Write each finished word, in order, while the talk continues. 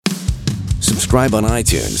Subscribe on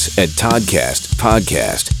iTunes at Toddcast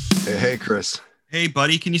Podcast. Hey, Chris. Hey,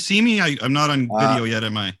 buddy, can you see me? I'm not on video yet,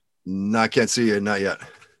 am I? No, I can't see you. Not yet.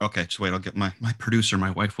 Okay, just wait. I'll get my producer, my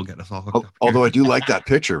wife will get us all hooked up. Although I do like that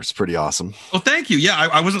picture. It's pretty awesome. Oh, thank you. Yeah,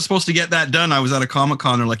 I wasn't supposed to get that done. I was at a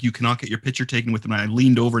Comic-Con. They're like, you cannot get your picture taken with him. And I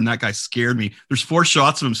leaned over and that guy scared me. There's 4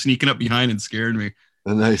 shots of him sneaking up behind and scared me.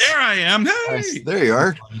 Nice. There I am. Hey. Nice. There you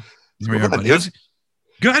are. There we are, buddy.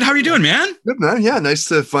 Good. How are you doing, man? Good, man. Yeah, nice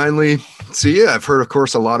to finally see you. I've heard, of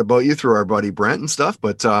course, a lot about you through our buddy Brent and stuff.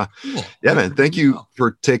 But cool. Yeah, man, thank you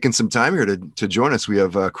for taking some time here to join us. We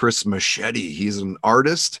have Chris Machete. He's an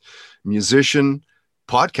artist, musician,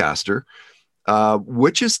 podcaster.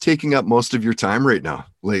 Which is taking up most of your time right now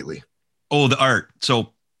lately? Oh, the art.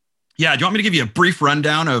 So, yeah, do you want me to give you a brief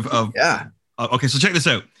rundown of Yeah. Okay, so check this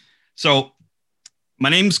out. So, my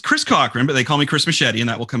name's Chris Cochran, but they call me Chris Machete, and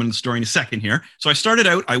that will come into the story in a second here. So I started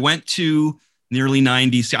out, I went to the early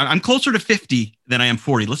 90s. I'm closer to 50 than I am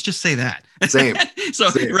 40. Let's just say that. Same.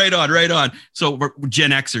 Same. Right on. So we're Gen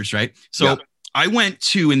Xers, right? So yeah. I went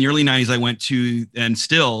to, in the early 90s, I went to, and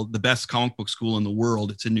still the best comic book school in the world.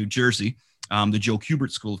 It's in New Jersey, the Joe Kubert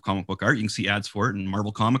School of Comic Book Art. You can see ads for it in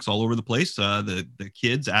Marvel Comics all over the place. The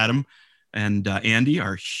kids, Adam and Andy,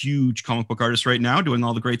 are huge comic book artists right now doing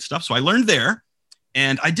all the great stuff. So I learned there.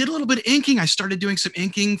 And I did a little bit of inking. I started doing some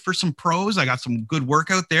inking for some pros. I got some good work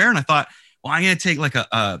out there. And I thought, well, I'm going to take like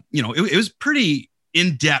it was pretty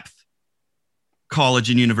in-depth college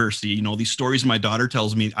and university. You know, these stories my daughter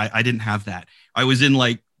tells me, I didn't have that. I was in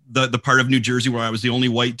like the part of New Jersey where I was the only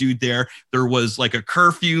white dude there. There was like a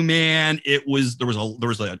curfew, man. There was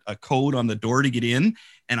a code on the door to get in.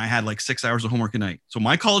 And I had like 6 hours of homework a night. So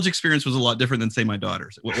my college experience was a lot different than, say, my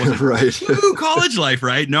daughter's. It wasn't right. College life,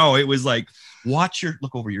 right? No, it was like,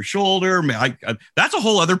 look over your shoulder. Man, that's a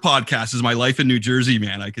whole other podcast, is my life in New Jersey,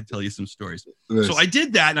 man. I could tell you some stories. Nice. So I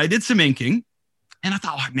did that, and I did some inking. And I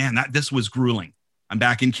thought, oh, man, this was grueling. I'm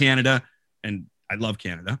back in Canada, and I love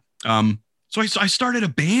Canada. So I started a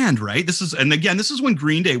band, right? This is when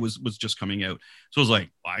Green Day was just coming out. So I was like,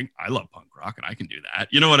 well, I love punk rock, and I can do that.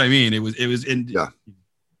 You know what I mean? It was in. Yeah.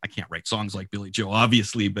 I can't write songs like Billy Joe,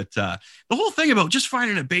 obviously, but the whole thing about just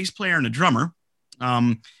finding a bass player and a drummer.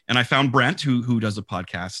 And I found Brent, who does a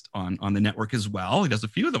podcast on the network as well. He does a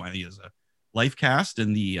few of them. I think he has a Lifecast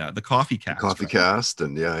and the Coffee Cast. Coffee Cast,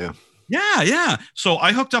 and yeah. So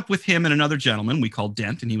I hooked up with him and another gentleman we called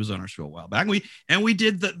Dent, and he was on our show a while back. We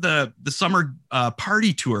did the summer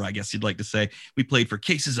party tour, I guess you'd like to say. We played for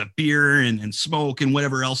cases of beer and smoke and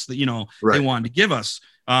whatever else that they wanted to give us.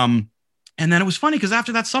 And then it was funny because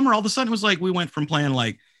after that summer, all of a sudden it was like we went from playing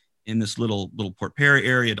like in this little Port Perry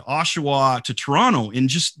area to Oshawa to Toronto in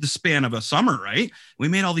just the span of a summer, right? We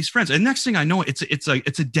made all these friends, and next thing I know, it's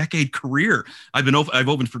a decade career. I've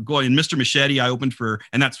opened for Goy and Mr. Machete. I opened for,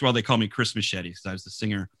 and that's why they call me Chris Machete, because I was the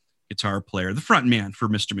singer, guitar player, the front man for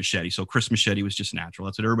Mr. Machete. So Chris Machete was just natural.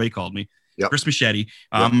 That's what everybody called me. Yep. Chris Machete.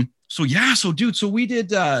 Yep. So we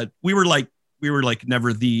did. We were like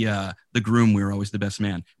never the groom. We were always the best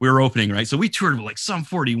man. We were opening, right? So we toured with like Sum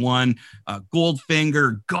 41,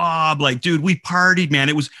 Goldfinger, Gob. Like, dude, we partied, man.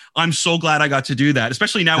 I'm so glad I got to do that,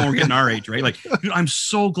 especially now when we're getting our age, right? Like, dude, I'm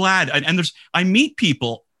so glad. And I meet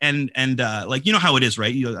people and like, you know how it is,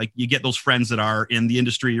 right? You get those friends that are in the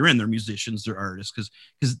industry you're in. They're musicians, they're artists,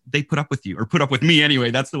 because they put up with you, or put up with me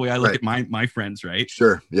anyway. That's the way I look at my friends, right?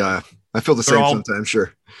 Sure. Yeah. I feel the same sometimes.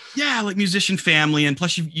 Sure. Yeah. Like musician family. And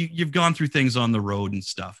plus you've gone through things on the road and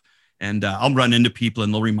stuff. And I'll run into people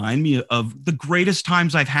and they'll remind me of the greatest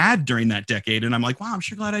times I've had during that decade. And I'm like, wow, I'm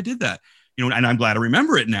sure glad I did that. You know, and I'm glad I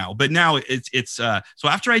remember it now. But now it's so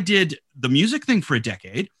after I did the music thing for a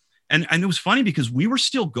decade, and it was funny because we were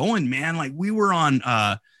still going, man. Like we were on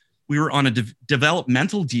a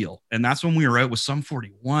developmental deal. And that's when we were out with Sum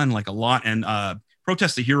 41, like a lot. And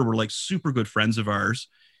Protest the Hero were like super good friends of ours.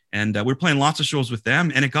 And we were playing lots of shows with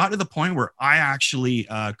them. And it got to the point where I actually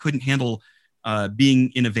couldn't handle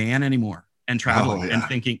being in a van anymore and traveling and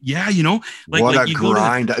thinking, like what a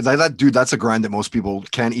grind. That's a grind that most people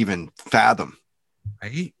can't even fathom.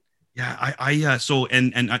 Right. Yeah. So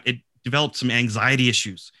it developed some anxiety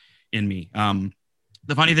issues in me.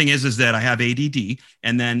 The funny thing is that I have ADD.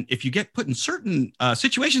 And then if you get put in certain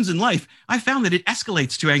situations in life, I found that it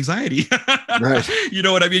escalates to anxiety. Right. You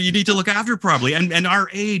know what I mean? You need to look after it properly. And our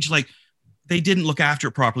age, like they didn't look after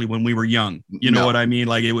it properly when we were young. You know what I mean?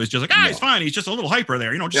 Like it was just like, he's fine. He's just a little hyper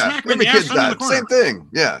there. Just smack him in the ass under the corner. Same thing.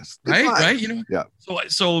 Yes. Right. Right. Yeah.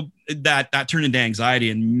 So that turned into anxiety,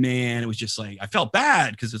 and man, it was just like, I felt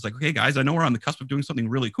bad because it's like, okay, guys, I know we're on the cusp of doing something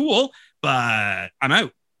really cool, but I'm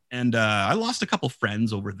out. And I lost a couple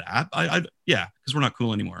friends over that. Yeah, because we're not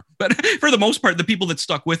cool anymore. But for the most part, the people that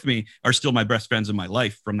stuck with me are still my best friends in my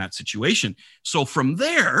life from that situation. So from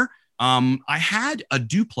there, I had a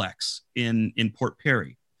duplex in Port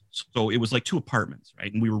Perry. So it was like 2 apartments,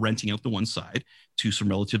 right? And we were renting out the one side to some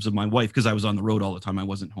relatives of my wife because I was on the road all the time. I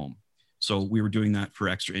wasn't home. So we were doing that for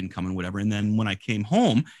extra income and whatever. And then when I came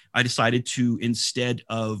home, I decided to, instead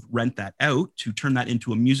of rent that out, to turn that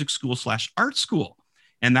into a music school / art school.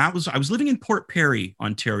 And I was living in Port Perry,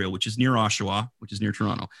 Ontario, which is near Oshawa, which is near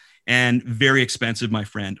Toronto, and very expensive, my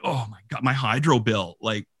friend. Oh my God, my hydro bill.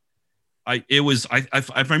 Like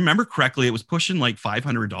if I remember correctly, it was pushing like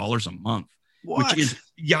 $500 a month. What? Which is,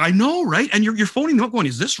 yeah, I know, right? And you're phoning them up going,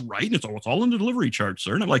 is this right? And it's all in the delivery charge,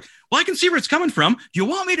 sir. And I'm like, well, I can see where it's coming from. Do you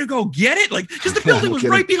want me to go get it? Like, because the building was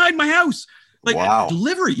right behind my house. Like, wow.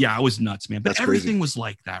 Delivery. Yeah, it was nuts, man. But That's everything crazy. was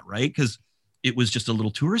like that, right? Because it was just a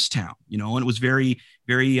little tourist town, and it was very,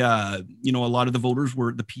 very, a lot of the voters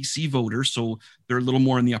were the PC voters. So they're a little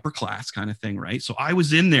more in the upper class kind of thing, right? So I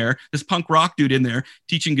was in there, this punk rock dude in there,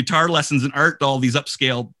 teaching guitar lessons and art to all these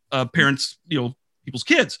upscale parents, people's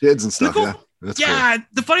kids. Kids and stuff, yeah. That's yeah. cool.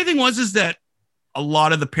 The funny thing is that a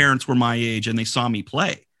lot of the parents were my age and they saw me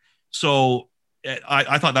play. So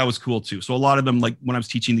I thought that was cool too. So a lot of them, like when I was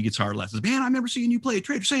teaching the guitar lessons, man, I remember seeing you play at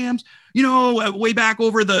Trader Sam's, way back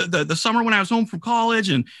over the summer when I was home from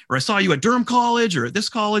college, or I saw you at Durham College or at this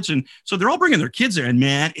college. And so they're all bringing their kids there, and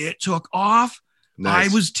man, it took off.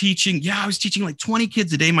 Nice. I was teaching like 20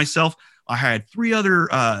 kids a day myself. I had 3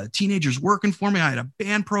 other teenagers working for me. I had a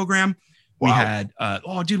band program. Wow.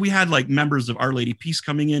 We had like members of Our Lady Peace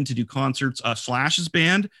coming in to do concerts. Slash's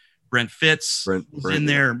band, Brent Fitz was in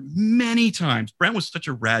there many times. Brent was such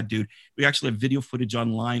a rad dude. We actually have video footage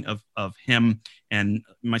online of him and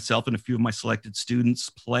myself and a few of my selected students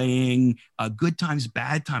playing Good Times,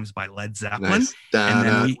 Bad Times by Led Zeppelin. Nice. And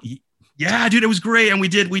then yeah, dude, it was great. And we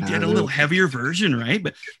did a little heavier version, right?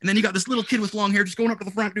 And then you got this little kid with long hair just going up to the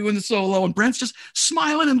front doing the solo, and Brent's just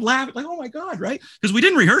smiling and laughing like, oh my God, right? Because we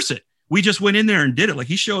didn't rehearse it. We just went in there and did it. Like,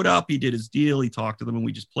 he showed up, he did his deal, he talked to them, and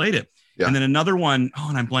we just played it. Yeah. And then another one,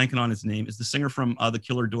 and I'm blanking on his name, is the singer from the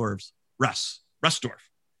Killer Dwarfs, Russ Dorf.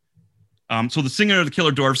 So the singer of the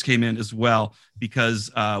Killer Dwarfs came in as well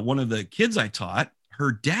because one of the kids I taught,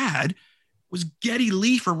 her dad was Geddy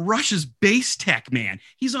Lee from Rush's Bass Tech, man.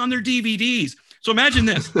 He's on their DVDs. So imagine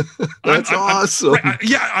this. That's awesome.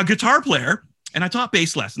 A guitar player, and I taught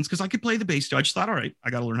bass lessons because I could play the bass too. I just thought, all right, I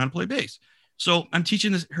got to learn how to play bass. So I'm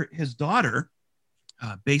teaching his daughter,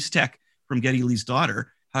 Bass Tech from Geddy Lee's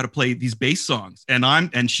daughter, how to play these bass songs.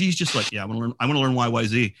 And she's just like, yeah, I want to learn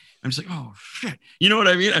YYZ. I'm just like, oh shit. You know what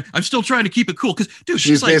I mean? I'm still trying to keep it cool. Cause dude,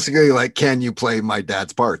 she's basically like, can you play my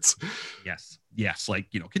dad's parts? Yes.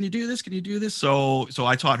 Like, can you do this? Can you do this? So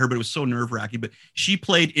I taught her, but it was so nerve wracking, but she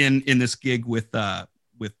played in this gig with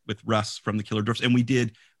Russ from the Killer Dwarfs. And we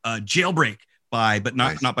did Jailbreak but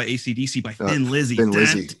not by AC/DC, by Thin Lizzy. Thin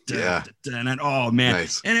Lizzy. Yeah. Oh man.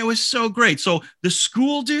 Nice. And it was so great. So the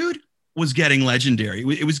school dude was getting legendary.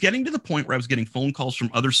 It was getting to the point where I was getting phone calls from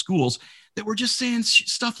other schools that were just saying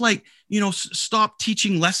stuff like, stop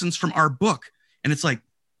teaching lessons from our book. And it's like,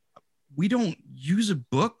 we don't use a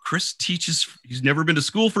book. Chris teaches, he's never been to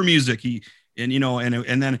school for music. And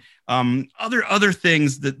then other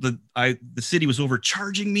things that the city was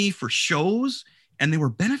overcharging me for shows, and they were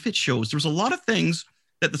benefit shows. There was a lot of things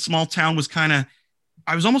that the small town was I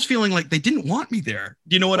was almost feeling like they didn't want me there.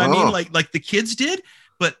 Do you know what I mean? Like the kids did,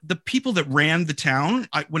 but the people that ran the town,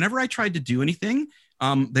 whenever I tried to do anything,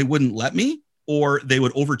 they wouldn't let me, or they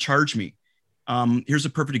would overcharge me. Here's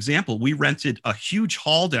a perfect example. We rented a huge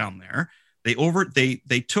hall down there. They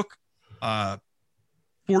took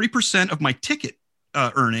 40% of my ticket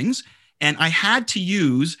earnings, and I had to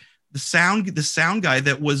use the sound guy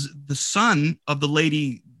that was the son of the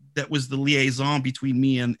lady that was the liaison between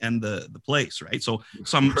me and the place, right? So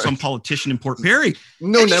some politician in Port Perry.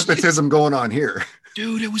 No nepotism going on here.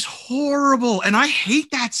 Dude, it was horrible. And I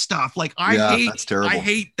hate that stuff. Like that's terrible. I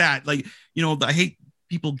hate that. Like, I hate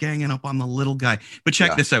people ganging up on the little guy. But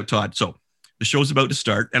check this out, Todd. So the show's about to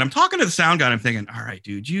start, and I'm talking to the sound guy, and I'm thinking, all right,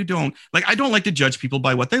 dude, I don't like to judge people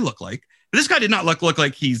by what they look like. But this guy did not look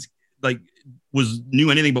like he's like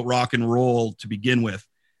knew anything about rock and roll to begin with.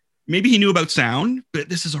 Maybe he knew about sound, but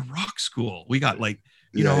this is a rock school. We got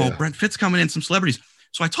Brent Fitz coming in, some celebrities.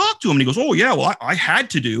 So I talked to him, and he goes, oh yeah, well, I had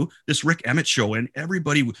to do this Rick Emmett show, and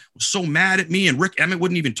everybody was so mad at me, and Rick Emmett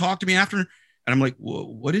wouldn't even talk to me after. And I'm like, well,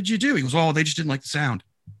 what did you do? He goes, oh, they just didn't like the sound.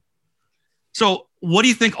 So what do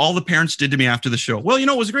you think all the parents did to me after the show? Well,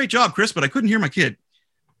 it was a great job, Chris, but I couldn't hear my kid.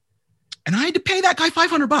 And I had to pay that guy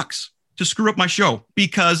 $500 to screw up my show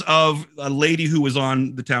because of a lady who was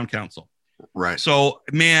on the town council. Right. So,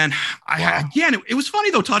 man, it was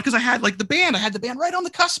funny though, Todd, because I had the band right on the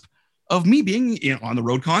cusp of me being on the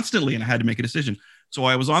road constantly, and I had to make a decision. So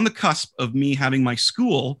I was on the cusp of me having my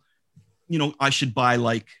school. I should buy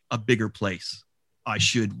like a bigger place. I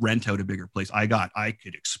should rent out a bigger place. I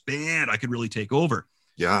could expand. I could really take over.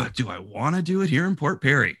 Yeah. But do I want to do it here in Port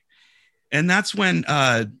Perry? And that's when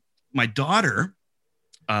my daughter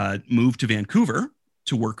moved to Vancouver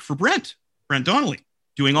to work for Brent Donnelly,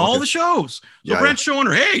 doing all the shows. So Brent's showing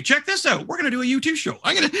her, hey, check this out. We're going to do a U2 show.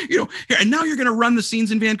 I'm going to, here, and now you're going to run the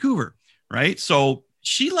scenes in Vancouver. Right. So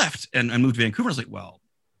she left and moved to Vancouver. I was like, well,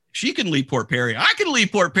 she can leave Port Perry. I can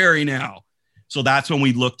leave Port Perry now. So that's when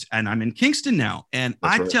we looked, and I'm in Kingston now. And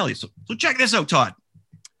tell you, so check this out, Todd.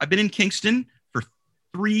 I've been in Kingston for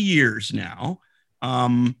 3 years now.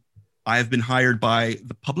 I've been hired by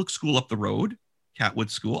the public school up the road, Catwood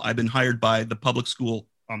School. I've been hired by the public school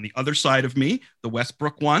on the other side of me, the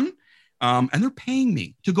Westbrook one. And they're paying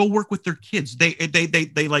me to go work with their kids.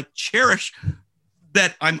 They like cherish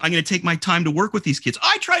that I'm going to take my time to work with these kids.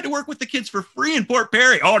 I tried to work with the kids for free in Port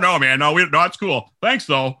Perry. Oh no, man. No, it's cool. Thanks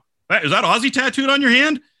though. Is that Aussie tattooed on your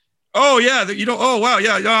hand? Oh yeah. Oh wow.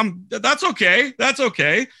 Yeah. That's okay. That's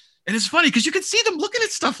okay. And it's funny because you can see them looking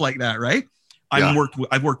at stuff like that. Right. I've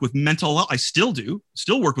worked with mental health. I still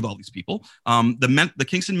work with all these people. The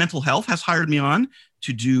Kingston Mental Health has hired me on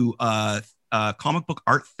to do comic book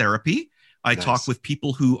art therapy. I talk with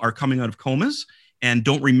people who are coming out of comas and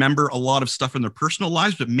don't remember a lot of stuff in their personal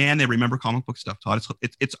lives, but man, they remember comic book stuff, Todd.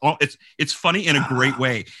 It's funny in a great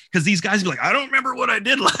way, because these guys be like, I don't remember what I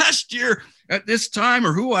did last year at this time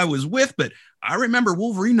or who I was with, but I remember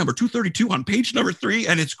Wolverine number 232 on page number 3,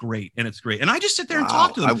 and it's great. And I just sit there and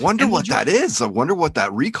talk to them. I wonder what that is. I wonder what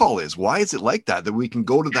that recall is. Why is it like that we can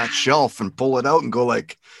go to that shelf and pull it out and go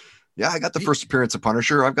like, yeah, I got the first appearance of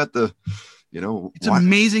Punisher. I've got the, it's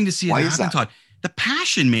amazing to see it happen, Todd. The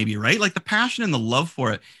passion, maybe, right? Like the passion and the love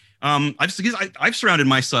for it. I've surrounded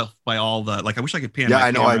myself by all the, I wish I could pan. Yeah, I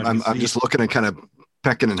know. I'm just looking and kind of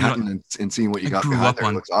pecking and hunting and seeing what you got behind there.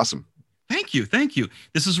 It looks awesome. Thank you.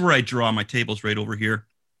 This is where I draw. My table's right over here.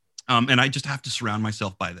 And I just have to surround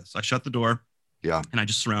myself by this. I shut the door. Yeah. And I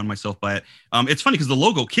just surround myself by it. It's funny because the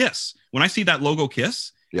logo KISS, when I see that logo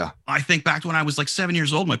KISS, I think back to when I was like 7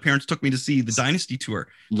 years old. My parents took me to see the Dynasty tour.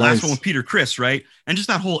 Last one with Peter Criss, right? And just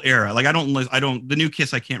that whole era. Like the new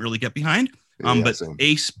KISS I can't really get behind. But same.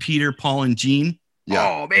 Ace, Peter, Paul, and Gene. Yeah.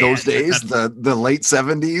 Oh, man. Those days, the late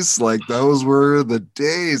 70s, like those were the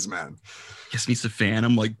days, man. Kiss Meets the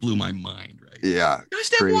Phantom blew my mind, right? Yeah. Can I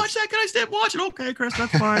step watch that? Can I step watch it? Okay, Chris,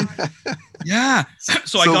 that's fine. Yeah.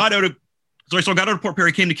 So I got out of Port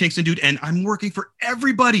Perry, came to Kingston, dude, and I'm working for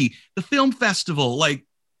everybody. The film festival,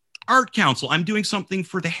 Art Council. I'm doing something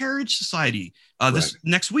for the Heritage Society this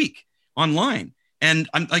next week online. And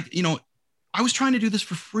I'm I was trying to do this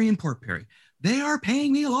for free in Port Perry. They are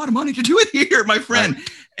paying me a lot of money to do it here, my friend.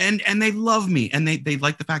 Right. And they love me, and they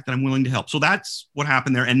like the fact that I'm willing to help. So that's what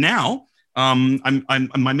happened there. And now I'm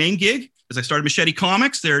my main gig is I started Machete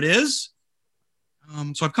Comics. There it is.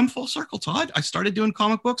 So I've come full circle, Todd. I started doing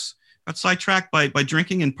comic books, got sidetracked by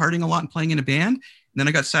drinking and partying a lot and playing in a band. And then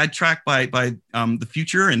I got sidetracked by the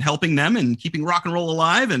future and helping them and keeping rock and roll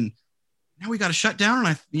alive. And now we got to shut down.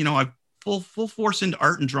 And I'm full force into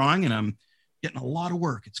art and drawing, and I'm getting a lot of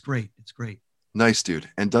work. It's great. It's great. Nice, dude.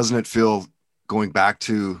 And doesn't it feel, going back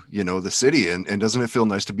to, the city, and doesn't it feel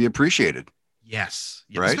nice to be appreciated? Yes.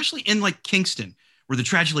 Right? Especially in Kingston, where the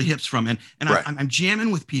Tragically Hip's from. And I'm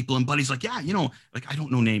jamming with people, and buddies like, yeah, I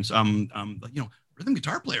don't know names. Rhythm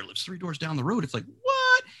guitar player lives 3 doors down the road. It's like,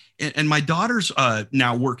 what? And my daughter's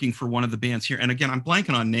now working for one of the bands here. And again, I'm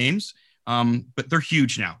blanking on names, but they're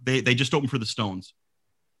huge now. They just opened for the Stones.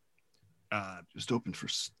 Just opened for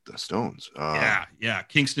the Stones. Yeah.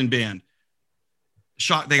 Kingston band.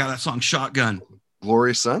 They got that song Shotgun.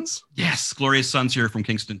 Glorious Sons? Yes, Glorious Sons here from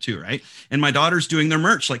Kingston too, right? And my daughter's doing their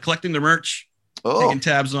merch, collecting their merch, taking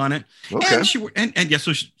tabs on it. Okay. And she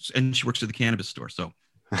works at the cannabis store, so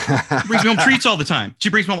she brings me home treats all the time. She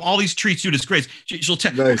brings me home all these treats, dude. It's great. She'll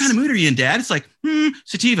tell, nice. What kind of mood are you in, Dad? It's like,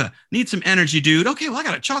 sativa, need some energy, dude. Okay, well, I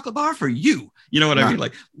got a chocolate bar for you. You know what I mean?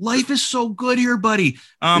 Life is so good here, buddy.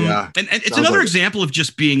 And it's another example of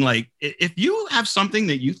just being if you have something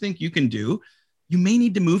that you think you can do, you may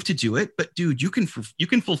need to move to do it, but dude, you can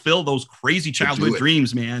fulfill those crazy childhood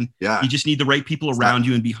dreams, man. Yeah. You just need the right people around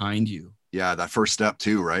you and behind you. Yeah. That first step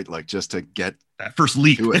too, right? Just to get that first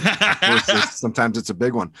leap. Sometimes it's a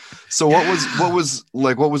big one. So what was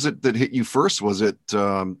it that hit you first? Was it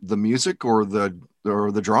the music or the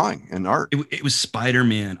the drawing and art? It was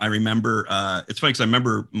Spider-Man. I remember. It's funny because I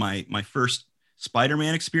remember my first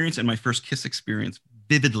Spider-Man experience and my first Kiss experience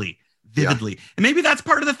vividly. And maybe that's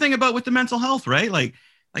part of the thing about with the mental health, right? Like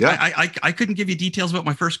I couldn't give you details about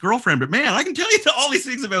my first girlfriend, but man, I can tell you all these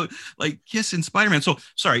things about like Kiss and Spider-Man. So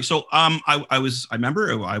sorry. So I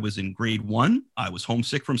remember I was in grade 1. I was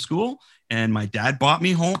homesick from school, and my dad brought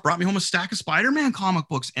me home a stack of Spider-Man comic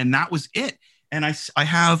books, and that was it. And I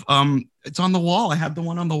have it's on the wall. I have the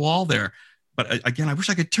one on the wall there. But again, I wish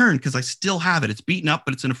I could turn because I still have it. It's beaten up,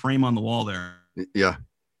 but it's in a frame on the wall there. Yeah.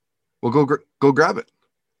 Well, go grab it.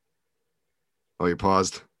 Oh, you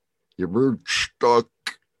paused. Your bird stuck.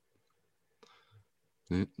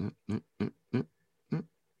 We're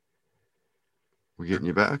getting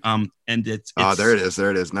you back. And it's there it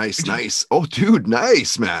is. Nice. Oh, dude,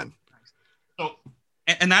 nice, man. So,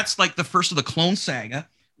 and that's like the first of the Clone Saga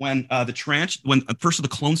when when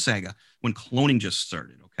cloning just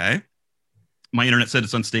started. Okay. My internet said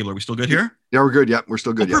it's unstable. Are we still good here? Yeah, we're good. Yeah, we're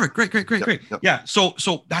still good. Perfect. Great. Yep. Yeah. So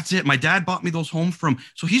that's it. My dad bought me those home from.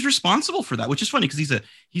 So he's responsible for that, which is funny because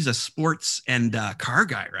he's a sports and car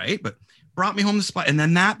guy, right? But brought me home the spot, and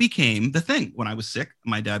then that became the thing. When I was sick,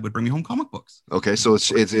 my dad would bring me home comic books. Okay, so it's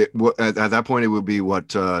at that point it would be what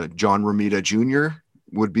John Romita Jr.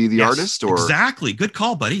 would be the artist, or exactly. Good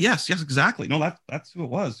call, buddy. Yes, exactly. No, that's who it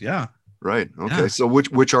was. Yeah. Right. Okay. Yeah. So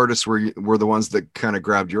which artists were the ones that kind of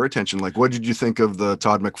grabbed your attention? Like, what did you think of the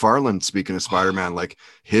Todd McFarlane? Speaking of Spider-Man, like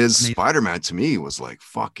his Spider-Man to me was like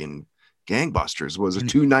fucking gangbusters. Was it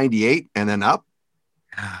 298 and then up?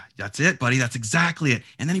 Yeah, that's it, buddy. That's exactly it.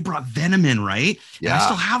 And then he brought Venom in, right? Yeah. And I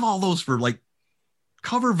still have all those for like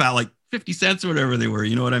cover value, like 50 cents or whatever they were.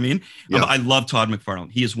 You know what I mean? Yeah. I love Todd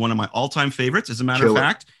McFarlane. He is one of my all-time favorites. As a matter of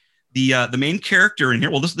fact, the main character in here.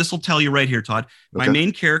 Well, this will tell you right here, Todd. My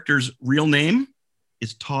main character's real name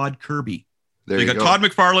is Todd Kirby. There you got go. Todd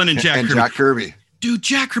McFarlane and Jack Kirby. Jack Kirby. Dude,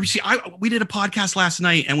 Jack Kirby. See, we did a podcast last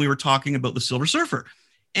night and we were talking about the Silver Surfer,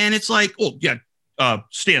 and it's like, oh yeah,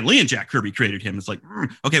 Stan Lee and Jack Kirby created him. It's like,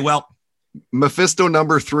 okay, well, Mephisto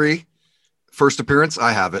 #3, first appearance.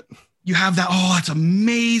 I have it. You have that? Oh, that's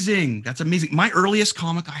amazing. That's amazing. My earliest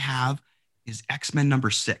comic I have is X-Men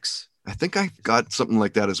 #6. I think I got something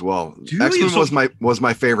like that as well. Dude, X-Men was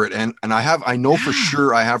my favorite, and I know for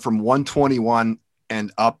sure I have from 121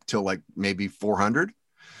 and up to like maybe 400.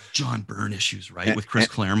 John Byrne issues, right? With Chris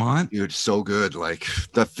Claremont. Dude, so good. Like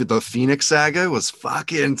the Phoenix Saga was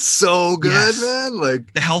fucking so good, man.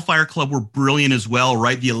 Like the Hellfire Club were brilliant as well,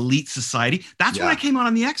 right? The Elite Society. That's when I came out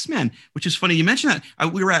on the X-Men, which is funny. You mentioned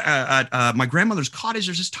that. We were at my grandmother's cottage.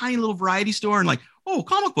 There's this tiny little variety store and like, oh,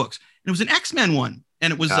 comic books. And it was an X-Men one.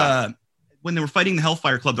 And it was when they were fighting the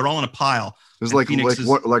Hellfire Club, they're all in a pile. It was like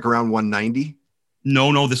around 190?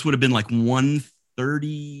 No, this would have been like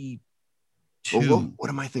 130. What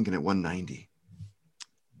am I thinking at 190?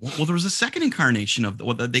 Well, there was a second incarnation of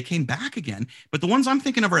they came back again, but the ones I'm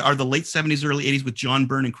thinking of are the late 70s, early 80s with John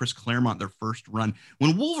Byrne and Chris Claremont, their first run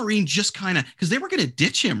when Wolverine just kind of, because they were going to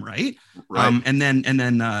ditch him, right? And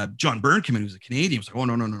then John Byrne came in, he was a Canadian, was like, oh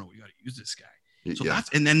no, we got to use this guy. So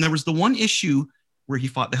and then there was the one issue where he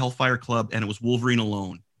fought the Hellfire Club and it was Wolverine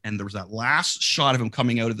alone, and there was that last shot of him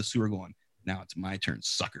coming out of the sewer going, now it's my turn,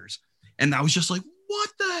 suckers. And I was just like, what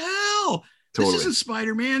the hell? Totally. This isn't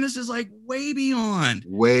Spider-Man. This is like way beyond.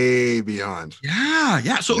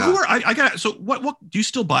 Yeah. So who are I got? So what do you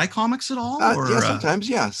still buy comics at all?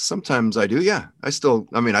 Sometimes. Sometimes I do. Yeah, I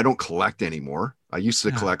don't collect anymore. I used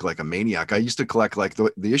to collect like a maniac. I used to collect like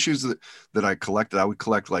the issues that I collected. I would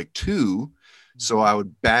collect like 2, so I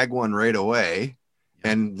would bag one right away,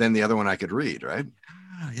 and then the other one I could read. Right.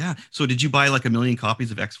 Yeah. So did you buy like 1 million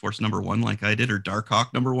copies of X-Force #1 like I did, or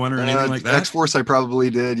Darkhawk #1 or anything like that? X-Force I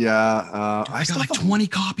probably did. Yeah. I got like 20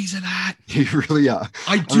 copies of that. You really? Yeah.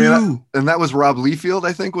 I do. And that was Rob Liefeld,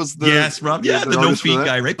 I think, was the Rob. Yeah, the no feet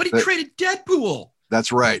guy, right? But he created Deadpool.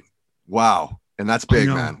 That's right. Wow. And that's big,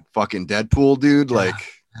 man. Fucking Deadpool, dude.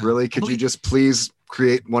 Really? Could you just please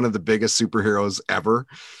create one of the biggest superheroes ever?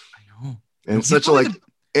 I know. And it's such a like.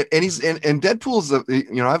 And he's and Deadpool's I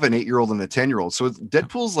have an 8-year-old and a 10-year-old, so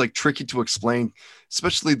Deadpool's like tricky to explain,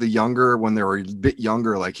 especially the younger, when they were a bit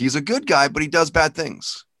younger. Like he's a good guy, but he does bad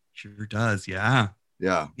things. Sure does. Yeah.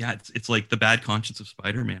 It's like the bad conscience of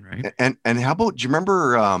Spider-Man, right? And how about, do you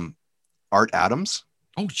remember Art Adams?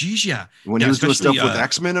 Oh geez, yeah. When he was doing stuff with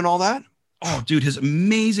X-Men and all that. Oh, dude, his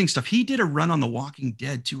amazing stuff. He did a run on The Walking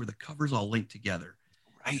Dead too, where the covers all linked together.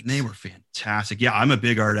 Right, and they were fantastic. Yeah, I'm a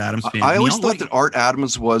big Art Adams fan. I always thought that Art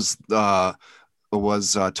Adams was Todd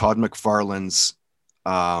McFarlane's,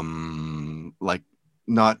 like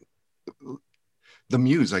not the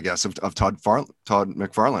muse, I guess, of Todd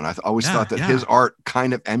McFarlane. I always thought that yeah. his art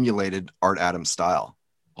kind of emulated Art Adams' style.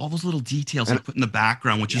 All those little details he put in the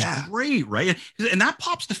background, which is great, right? And that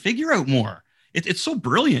pops the figure out more. It's so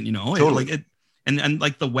brilliant, you know. Totally. And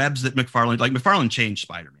like the webs that McFarlane changed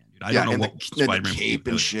Spider-Man. I don't know what Spider-Man the cape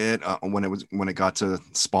and shit when it got to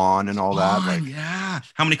Spawn and all that. Like, yeah.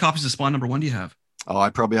 How many copies of Spawn #1 do you have? Oh,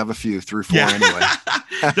 I probably have a few, 3 or 4 anyway.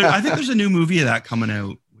 I think there's a new movie of that coming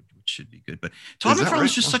out, which should be good. But Todd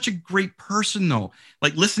McFarlane's just such a great person, though.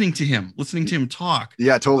 Like listening to him talk.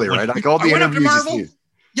 Yeah, totally right. Like all the interviews.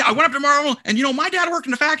 Yeah, I went up to Marvel, and you know, my dad worked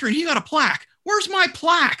in the factory, and he got a plaque. Where's my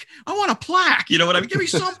plaque? I want a plaque. You know what I mean? Give me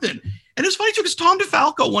something. And it's funny too, because Tom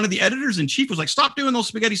DeFalco, one of the editors in chief, was like, "Stop doing those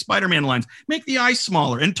spaghetti Spider-Man lines. Make the eyes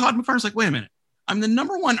smaller." And Todd McFarlane's like, "Wait a minute. I'm the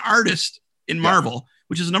 #1 artist in Marvel,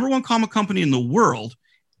 which is the #1 comic company in the world,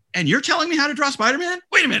 and you're telling me how to draw Spider-Man?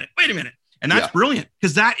 Wait a minute. And that's brilliant,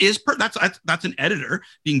 because that is that's an editor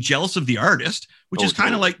being jealous of the artist, which is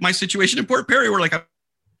kind of like my situation in Port Perry, where like,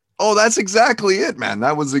 oh, that's exactly it, man.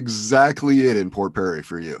 That was exactly it in Port Perry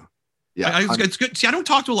for you. Yeah, it's good. See, I don't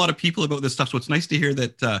talk to a lot of people about this stuff, so it's nice to hear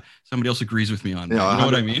that somebody else agrees with me on that. You know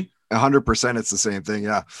what I mean? 100%. It's the same thing.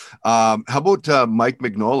 Yeah. How about Mike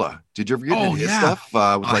Mignola? Did you ever get into his stuff? With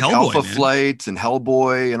like Hellboy, Alpha Flight and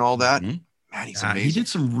Hellboy and all that? Mm-hmm. Man, he's amazing. He did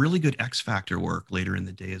some really good X Factor work later in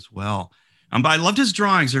the day as well. But I loved his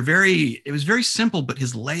drawings. It was very simple, but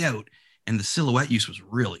his layout and the silhouette use was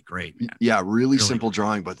really great, man. Yeah, really simple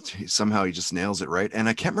drawing, but somehow he just nails it, right? And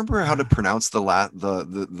I can't remember how to pronounce the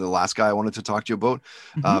last guy I wanted to talk to you about.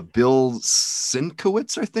 Bill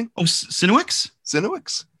Sienkiewicz, I think. Oh,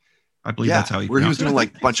 Sienkiewicz? I believe that's how he where he was doing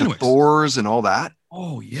like a bunch of Thors and all that.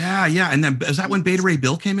 Oh, yeah. And then is that when Beta Ray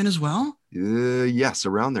Bill came in as well? Yes,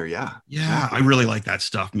 around there, yeah. Yeah, exactly. I really like that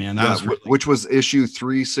stuff, man. Which was issue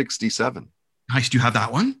 367. Nice. Do you have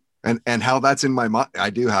that one? And how that's in my mind,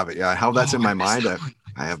 I do have it. Yeah, how that's in my mind,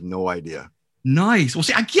 I have no idea. Nice. Well,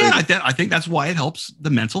 see, again, I think that's why it helps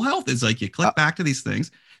the mental health. Is like you click back to these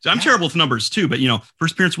things. So I'm terrible with numbers too, but you know,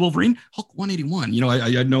 first appearance of Wolverine, Hulk 181. You know,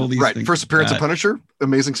 I know these things. First appearance of Punisher,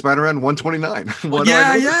 Amazing Spider-Man 129.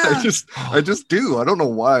 I just do. I don't know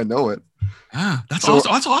why I know it. Yeah, that's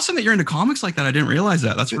awesome. That's awesome that you're into comics like that. I didn't realize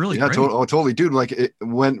that. That's really great. Totally, dude. Like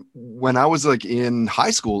when I was like in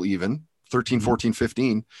high school, even 13, 14,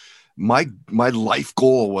 15. My life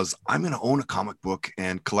goal was I'm going to own a comic book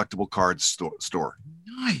and collectible cards store.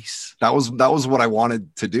 Nice. That was what I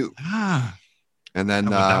wanted to do. And then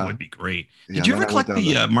that would be great. Did you ever collect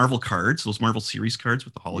the Marvel cards, those Marvel series cards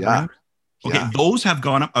with the hologram? Yeah. Okay, those have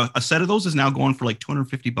gone up. A set of those is now going for like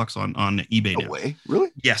 $250 on eBay now. No way, really?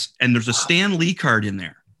 Yes, and there's a Stan Lee card in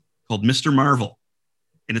there called Mr. Marvel.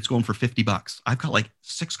 And it's going for $50. I've got like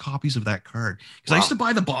 6 copies of that card because I used to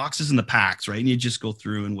buy the boxes and the packs, right? And you just go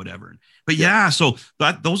through and whatever. But so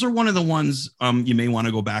those are one of the ones you may want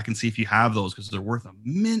to go back and see if you have those because they're worth a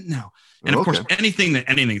mint now. And of course, anything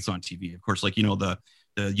that's on TV, of course, like you know the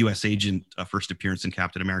U.S. Agent first appearance in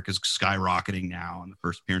Captain America is skyrocketing now, and the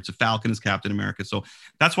first appearance of Falcon is Captain America. So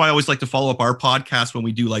that's why I always like to follow up our podcast when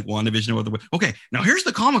we do like WandaVision or okay, now here's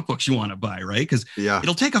the comic books you want to buy, right? Because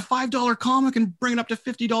it'll take a $5 comic and bring it up to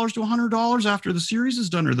 $50 to $100 after the series is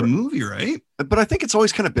done or the movie, right? But I think it's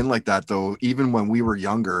always kind of been like that, though. Even when we were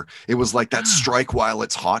younger, it was like that strike while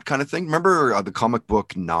it's hot kind of thing. Remember the comic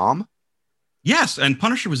book Nom? Yes, and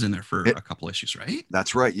Punisher was in there for a couple issues, right?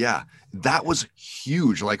 That's right. Yeah, that was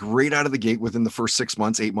huge. Like right out of the gate, within the first 6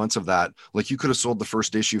 months, 8 months of that, like you could have sold the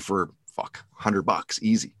first issue for $100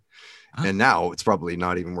 easy, and now it's probably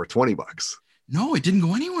not even worth $20. No, it didn't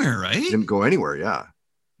go anywhere, right? It didn't go anywhere. Yeah.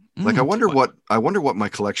 Like I wonder what my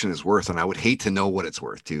collection is worth, and I would hate to know what it's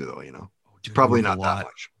worth too, though. You know. Dude, probably not that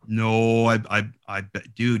much. No, I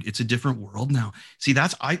bet, dude, it's a different world now. See,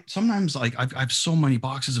 sometimes like I have so many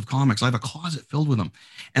boxes of comics. I have a closet filled with them,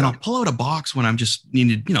 and I'll pull out a box when I'm just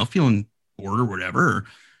feeling bored or whatever, or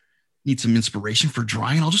need some inspiration for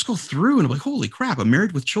drawing. And I'll just go through and I'm like, holy crap, I'm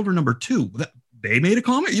Married with Children #2. They made a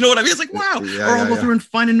comic. You know what I mean? It's like, wow. Or I'll go through and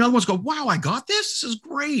find another one. Go, wow, I got this. This is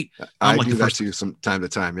great. I do that too some time to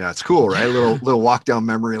time. Yeah, it's cool, right? Little walk down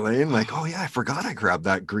memory lane. Like, oh yeah, I forgot I grabbed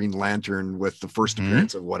that Green Lantern with the first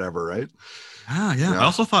appearance of whatever, right? Yeah. I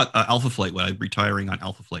also thought Alpha Flight, I'm retiring on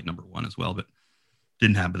Alpha Flight #1 as well, but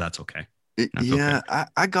didn't have, but that's okay. Okay.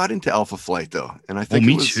 I got into Alpha Flight though, and I think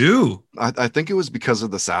me too. I think it was because of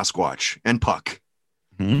the Sasquatch and Puck.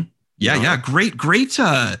 Mm-hmm. Yeah,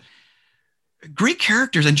 great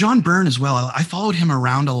characters, and John Byrne as well. I followed him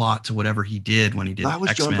around a lot to whatever he did when he did. That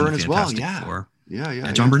was X-Men, John Byrne as well.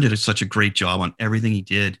 Yeah. John Byrne did such a great job on everything he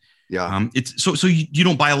did. Yeah. It's so you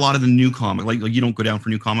don't buy a lot of the new comic, like you don't go down for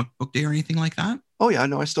new comic book day or anything like that. Oh yeah,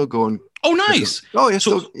 no, I still go and Oh, nice. Oh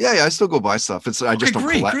yeah, I still go buy stuff. I just don't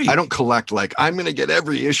collect. Great. I don't collect like I'm gonna get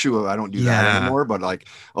every issue. I don't do that anymore. But like,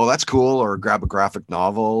 oh, that's cool. Or grab a graphic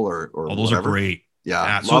novel or those whatever. are great.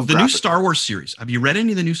 Yeah. So the new Star Wars series. Have you read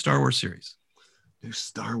any of the new Star Wars series? New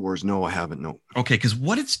Star Wars? No, I haven't. No. Okay, because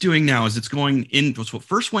what it's doing now is it's going in. So what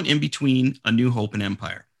first went in between A New Hope and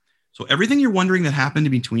Empire. So everything you're wondering that happened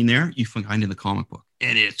in between there, you find in the comic book,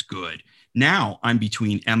 and it's good. Now I'm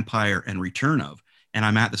between Empire and Return of, and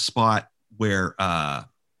I'm at the spot where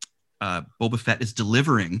Boba Fett is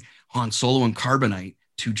delivering Han Solo and Carbonite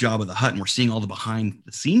to Jabba the Hutt, and we're seeing all the behind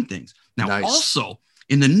the scene things. Now, also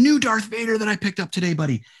in the new Darth Vader that I picked up today,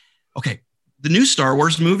 buddy. Okay, the new Star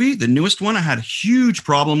Wars movie, the newest one, I had a huge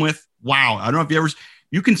problem with. Wow, I don't know if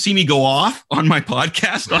you can see me go off on my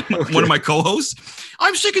podcast on one of my co-hosts.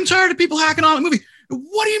 I'm sick and tired of people hacking on the movie.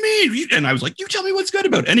 What do you mean? And I was like, you tell me what's good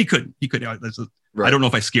about it. And he couldn't. Right. I don't know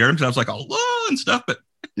if I scared him because I was like, oh, and stuff. But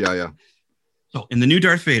yeah. So in the new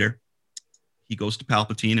Darth Vader, he goes to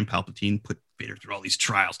Palpatine, and Palpatine put Vader through all these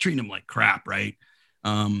trials, treating him like crap, right?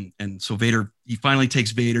 And so he finally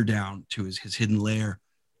takes Vader down to his hidden lair,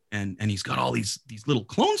 and he's got all these little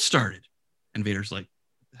clones started. And Vader's like,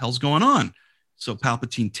 what the hell's going on? So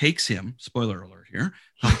Palpatine takes him, spoiler alert here,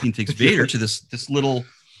 Palpatine takes Vader to this little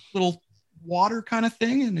water kind of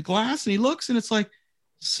thing in the glass, and he looks, and it's like,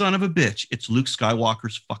 son of a bitch, it's Luke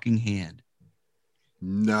Skywalker's fucking hand.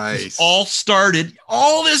 Nice. All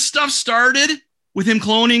this stuff started with him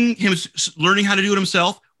cloning, him learning how to do it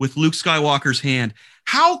himself with Luke Skywalker's hand.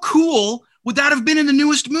 How cool would that have been in the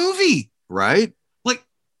newest movie? Right? Like,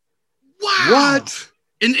 wow. What?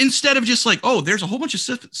 Instead of just like, oh, there's a whole bunch of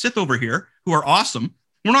Sith over here who are awesome.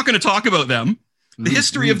 We're not going to talk about them. The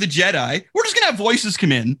history of the Jedi. We're just going to have voices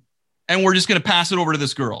come in, and we're just going to pass it over to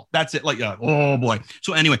this girl. That's it. Like, oh boy.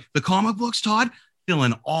 So anyway, the comic books, Todd, fill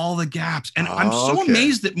in all the gaps. And I'm so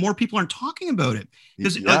amazed that more people aren't talking about it,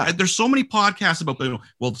 because there's so many podcasts about, the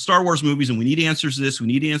Star Wars movies, and we need answers to this, we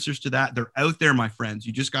need answers to that. They're out there, my friends.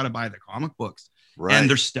 You just got to buy the comic books. Right. And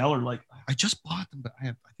they're stellar. Like, I just bought them, but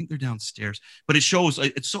I think they're downstairs. But it shows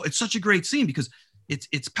it's such a great scene, because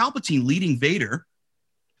it's Palpatine leading Vader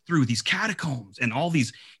through these catacombs and all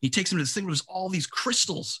these. He takes him to this thing where there's all these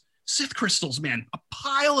crystals, Sith crystals, man, a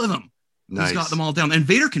pile of them. Nice. He's got them all down, and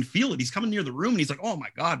Vader can feel it. He's coming near the room, and he's like, "Oh my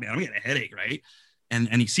god, man, I'm getting a headache, right?" And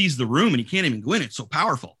he sees the room, and he can't even go in. It's so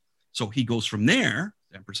powerful. So he goes from there.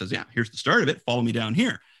 The Emperor says, "Yeah, here's the start of it. Follow me down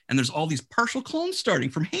here." And there's all these partial clones starting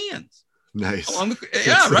from hands. Nice.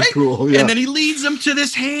 Yeah, so right. Cool. Yeah. And then he leads them to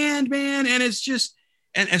this hand, man, and it's just.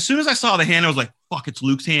 And as soon as I saw the hand, I was like, "Fuck, it's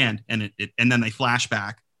Luke's hand." And and then they flash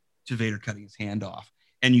back to Vader cutting his hand off,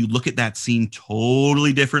 and you look at that scene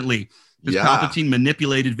totally differently. Because Palpatine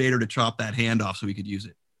manipulated Vader to chop that hand off so he could use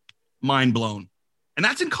it. Mind blown. And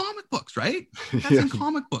that's in comic books, right? That's in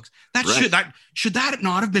comic books. Should that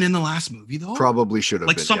not have been in the last movie, though? Probably should have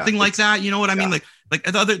like been. Something like that. You know what I mean? Like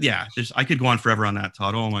I could go on forever on that,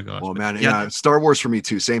 Todd. Oh my gosh. Well, man, Star Wars for me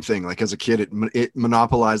too. Same thing. Like as a kid, it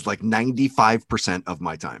monopolized like 95% of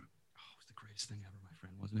my time. Oh, it was the greatest thing ever, my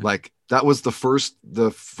friend, wasn't it? Like that was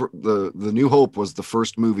the New Hope was the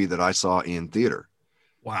first movie that I saw in theater.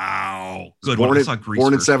 Wow. Good. Born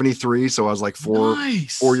in 73. So I was like 4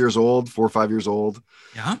 years old, 4 or 5 years old.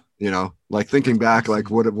 Yeah. You know, like thinking back,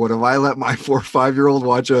 like what if I let my 4 or 5 year old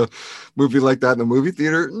watch a movie like that in the movie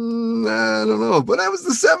theater? I don't know. But that was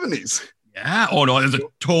the 70s. Yeah. Oh no, it's a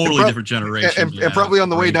totally different generation. And probably on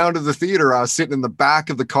the way down to the theater, I was sitting in the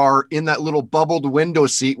back of the car in that little bubbled window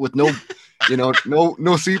seat with no, no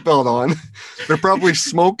seatbelt on. They're probably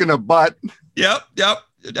smoking a butt. Yep.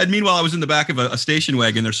 And meanwhile, I was in the back of a station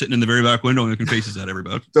wagon. They're sitting in the very back window and looking faces at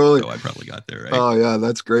everybody. Totally. So I probably got there, right? Oh, yeah.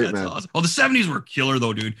 That's great, man. Awesome. Oh, the 70s were killer,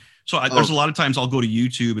 though, dude. So there's a lot of times I'll go to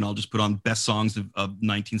YouTube and I'll just put on best songs of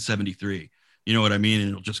 1973. You know what I mean? And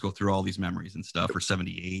it'll just go through all these memories and stuff, or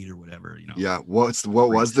 78 or whatever, you know. Yeah. What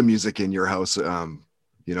was the music in your house,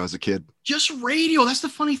 as a kid? Just radio. That's the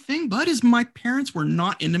funny thing, bud, is my parents were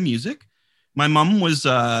not into music. My mom was,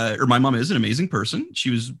 my mom is an amazing person.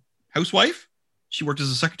 She was housewife. She worked as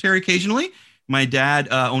a secretary occasionally. My dad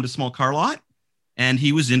owned a small car lot, and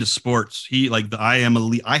he was into sports.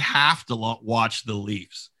 I have to watch the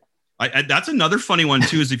Leafs. That's another funny one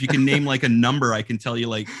too. Is if you can name like a number, I can tell you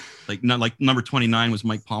like number 29 was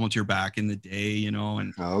Mike Palmateer back in the day, you know.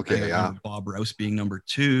 And Bob Rouse being number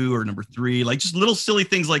 2 or number 3, like just little silly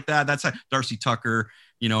things like that. That's how Darcy Tucker,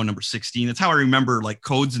 you know, number 16. That's how I remember like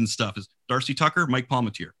codes and stuff. Is Darcy Tucker, Mike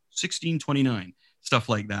Palmateer, 1629, stuff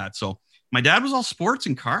like that. So. My dad was all sports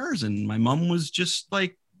and cars, and my mom was just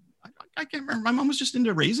like, I can't remember. My mom was just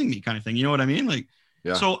into raising me, kind of thing. You know what I mean? Like,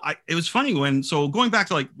 yeah. So it was funny going back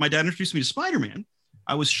to like my dad introduced me to Spider-Man.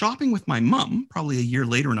 I was shopping with my mom probably a year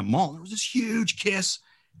later in a mall. There was this huge Kiss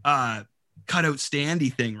cutout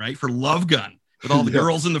standy thing, right, for Love Gun with all the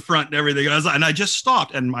girls in the front and everything. And I just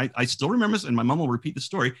stopped, and I still remember this, and my mom will repeat the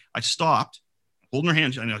story. I stopped, holding her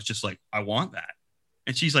hand, and I was just like, I want that.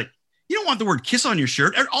 And she's like, you don't want the word kiss on your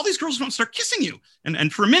shirt. All these girls don't start kissing you.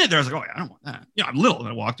 And for a minute there, I was like, oh, I don't want that. I'm little. And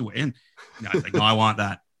I walked away, and I was like, no, I want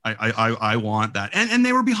that. I want that. And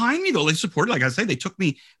they were behind me though. They supported, like I said, they took me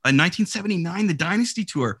in 1979, the Dynasty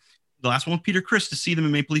tour, the last one with Peter Criss, to see them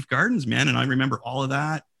in Maple Leaf Gardens, man. And I remember all of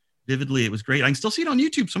that vividly. It was great. I can still see it on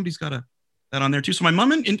YouTube. Somebody's got that on there too. So my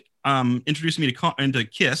mom introduced me into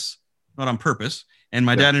Kiss, not on purpose. And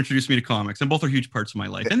my dad introduced me to comics, and both are huge parts of my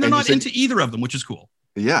life. And they're not into either of them, which is cool.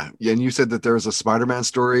 Yeah. And you said that there was a Spider-Man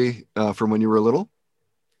story from when you were little.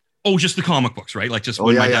 Oh, just the comic books, right? Like just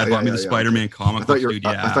when my dad bought me the Spider-Man comic books, dude.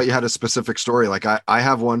 Yeah. I thought you had a specific story. Like I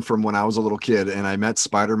have one from when I was a little kid and I met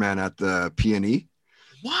Spider-Man at the P&E.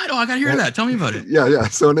 What? Oh, I got to hear that. Tell me about it. Yeah.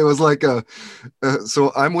 So it was like,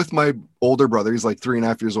 so I'm with my older brother. He's like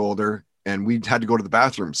 3.5 years older, and we had to go to the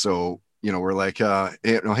bathroom. So, we're like,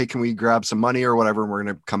 hey, can we grab some money or whatever? And we're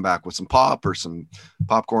going to come back with some pop or some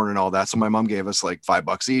popcorn and all that. So my mom gave us like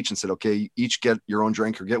 $5 each and said, okay, each get your own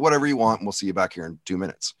drink or get whatever you want. And we'll see you back here in 2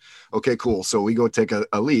 minutes. Okay, cool. So we go take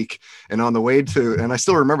a leak, and on the way to, and I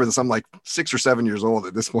still remember this, I'm like 6 or 7 years old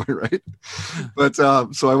at this point. Right. But,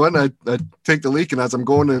 so I went and I take the leak, and as I'm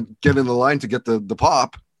going to get in the line to get the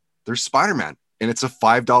pop, there's Spider-Man, and it's a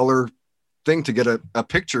 $5 thing to get a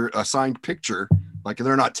picture, a signed picture. Like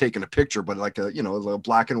they're not taking a picture, but like a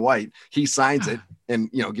black and white, he signs it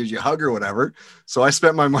and, gives you a hug or whatever. So I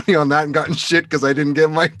spent my money on that and gotten shit because I didn't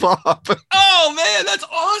get my pop. Oh man, that's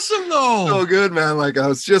awesome though. So good, man. Like I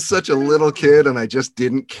was just such a little kid and I just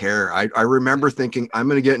didn't care. I remember thinking I'm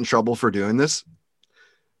going to get in trouble for doing this.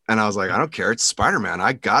 And I was like, I don't care. It's Spider-Man.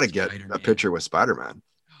 I got to get a picture with Spider-Man.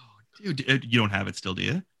 Oh, dude, you don't have it still, do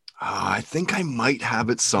you? I think I might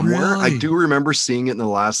have it somewhere. Really? I do remember seeing it in the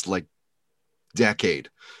last decade,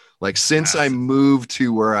 since I moved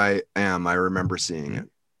to where I am, I remember seeing it.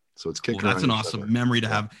 So it's kicking. That's an awesome memory to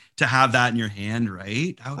have that in your hand,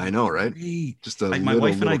 right? I know, right? Great. Just my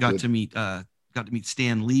wife and I got to meet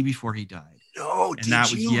Stan Lee before he died. No, and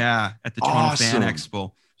that was at the Toronto Fan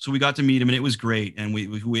Expo. So we got to meet him, and it was great. And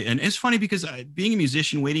we and it's funny because being a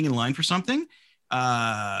musician, waiting in line for something,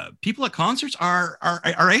 people at concerts are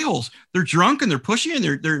a-holes. They're drunk and they're pushy and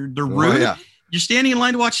they're rude. Oh, yeah. You're standing in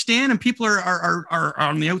line to watch Stan, and people are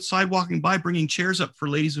on the outside walking by, bringing chairs up for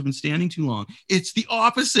ladies who've been standing too long. It's the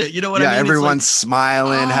opposite. You know what I mean? Yeah, everyone's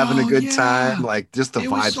smiling, having a good time. Like just the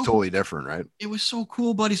vibe's totally different, right? It was so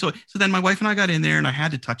cool, buddy. So then my wife and I got in there, and I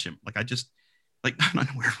had to touch him. Like I just not in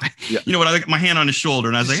a weird way. Yeah. You know what? I got my hand on his shoulder,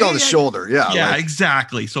 and I was like, on the shoulder. Yeah. Yeah,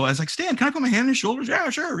 exactly. So I was like, Stan, can I put my hand on his shoulders? Yeah,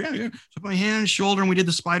 sure. Yeah. So I put my hand on his shoulder, and we did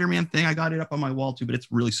the Spider-Man thing. I got it up on my wall too, but it's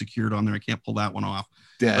really secured on there. I can't pull that one off.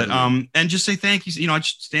 Deadly. But and just say thank you.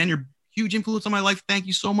 Stan, you're a huge influence on my life. Thank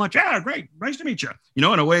you so much. Yeah, great. Nice to meet you.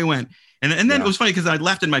 And away he went. And then it was funny because I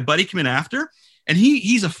left, and my buddy came in after. And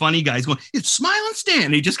he's a funny guy. He's going, it's Smiling Stan.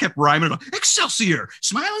 And he just kept rhyming it on. Excelsior,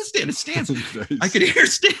 Smiling Stan. It's Stan. Nice. I could hear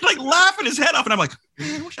Stan laughing his head off. And I'm like,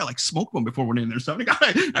 man, I wish I smoked one before we went in there. Something.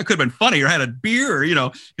 I could have been funny or had a beer,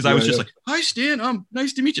 because I was just like, hi, Stan.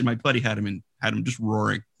 Nice to meet you. And my buddy had him just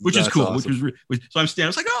roaring, which is cool. Awesome. So I'm Stan. I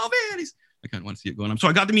was like, oh man, I kind of want to see it going on. So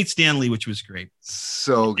I got to meet Stan Lee, which was great.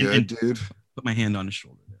 So good, dude. Put my hand on his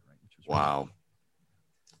shoulder there, right? Which was wow.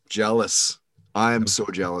 Great. Jealous. I am so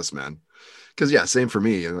jealous, man. Because same for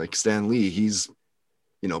me. Like Stan Lee, he's,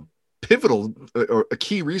 pivotal or a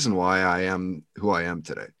key reason why I am who I am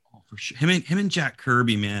today. Oh, for sure. Him and Jack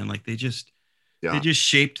Kirby, man, like they just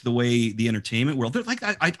shaped the way the entertainment world. They're like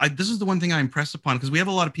I this is the one thing I impress upon, because we have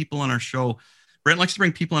a lot of people on our show. Brent likes to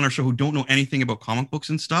bring people on our show who don't know anything about comic books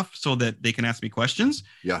and stuff so that they can ask me questions.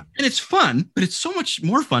 Yeah. And it's fun, but it's so much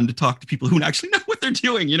more fun to talk to people who actually know what they're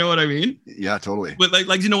doing. You know what I mean? Yeah, totally. But like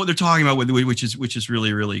what they're talking about, which is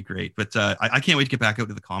really, really great. But I can't wait to get back out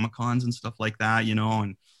to the Comic Cons and stuff like that,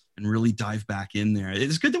 and really dive back in there.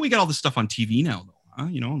 It's good that we got all this stuff on TV now, though. Huh?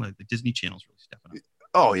 The Disney Channel's really stepping up.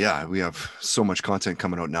 Oh yeah. We have so much content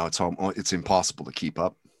coming out now. It's impossible to keep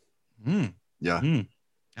up. Mm. Yeah. Mm.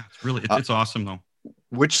 Yeah, it's really it's awesome though.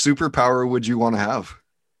 Which superpower would you want to have?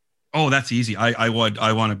 Oh, that's easy. I want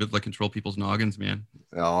to control people's noggins, man.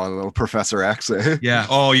 Oh, a little Professor X. Eh? Yeah.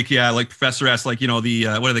 Oh, like Professor S. Like the what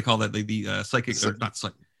do they call that? The psychic or not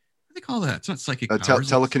psychic? What do they call that? It's not psychic.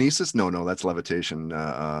 Telekinesis? No, that's levitation.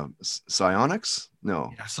 Psionics?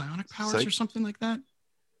 No. Yeah, psionic powers or something like that.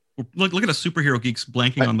 Look at a superhero geeks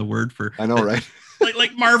blanking on the word for. I know, right?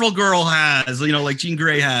 like Marvel Girl has, like Jean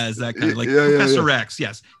Grey has, that kind of Professor X.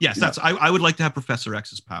 Yes. That's I would like to have Professor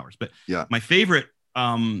X's powers, but my favorite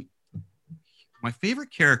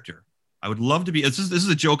character. I would love to be. This is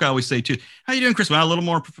a joke I always say too. How you doing, Chris? Well, a little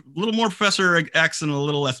more Professor X and a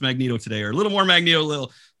little less Magneto today, or a little more Magneto, a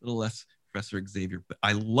little less Professor Xavier. But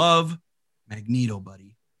I love Magneto,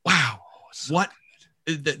 buddy. Wow, what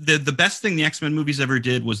the best thing the X-Men movies ever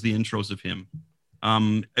did was the intros of him.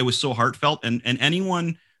 It was so heartfelt, and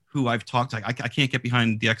anyone who I've talked to, I can't get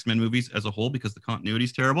behind the X-Men movies as a whole because the continuity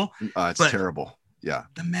is terrible. It's terrible. Yeah,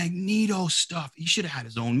 the Magneto stuff. He should have had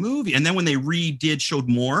his own movie. And then when they showed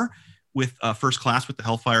more with First Class with the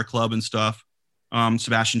Hellfire Club and stuff,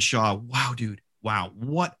 Sebastian Shaw. Wow, dude. Wow,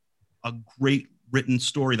 what a great written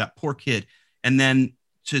story. That poor kid. And then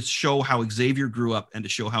to show how Xavier grew up and to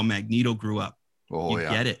show how Magneto grew up. Oh, you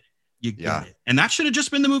get it. You get it. And that should have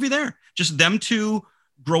just been the movie there. Just them two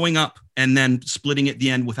growing up and then splitting at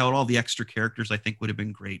the end without all the extra characters, I think would have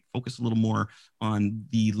been great. Focus a little more on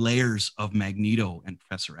the layers of Magneto and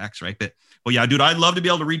Professor X, right? But well, yeah, dude, I'd love to be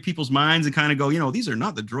able to read people's minds and kind of go, these are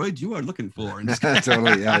not the droids you are looking for. And just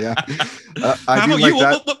totally, yeah. How about you?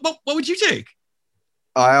 What would you take?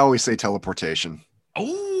 I always say teleportation.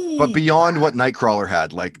 Oh, but beyond what Nightcrawler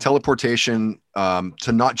had, like teleportation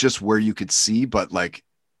to not just where you could see, but like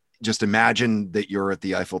just imagine that you're at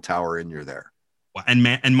the Eiffel Tower and you're there.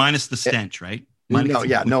 And minus the stench, right?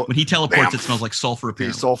 No. When he teleports, it smells like sulfur.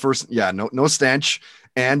 Apparently, sulfur. Yeah, no stench,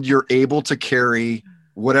 and you're able to carry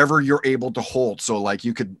whatever you're able to hold. So, like,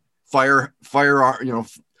 you could firemen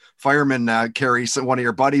carry one of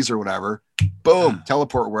your buddies or whatever. Boom,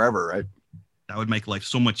 teleport wherever, right? That would make life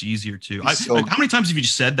so much easier too. How many times have you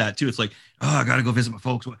just said that too? It's like, I gotta go visit my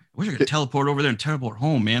folks. I wish I could teleport over there and teleport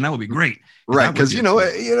home, man. That would be great. Right, because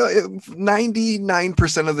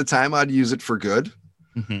 99% of the time I'd use it for good.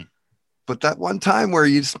 Mm-hmm. But that one time where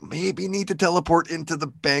you just maybe need to teleport into the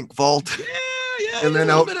bank vault, and then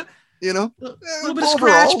out, a little bit of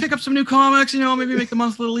scratch, pick up some new comics, maybe make the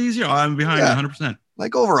month a little easier. I'm behind 100%.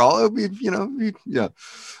 Like overall, it would be,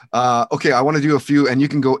 okay, I want to do a few, and you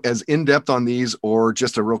can go as in-depth on these or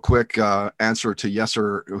just a real quick answer to yes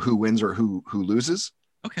or who wins or who loses.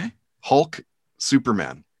 Okay. Hulk,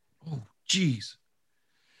 Superman. Oh, geez.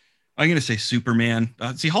 I'm going to say Superman.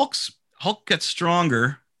 See, Hulk gets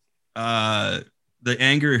stronger the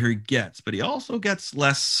angrier he gets, but he also gets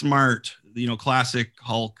less smart. Classic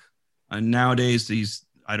Hulk. Nowadays,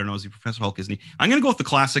 I don't know, is he Professor Hulk, isn't he? I'm going to go with the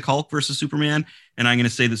classic Hulk versus Superman, and I'm going to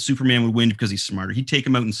say that Superman would win because he's smarter. He'd take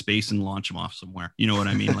him out in space and launch him off somewhere. You know what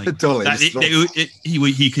I mean? Like totally.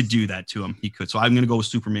 He could do that to him. He could. So I'm going to go with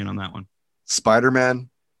Superman on that one. Spider-Man,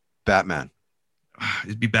 Batman.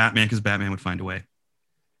 It'd be Batman because Batman would find a way.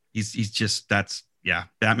 He's just,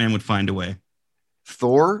 Batman would find a way.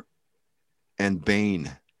 Thor and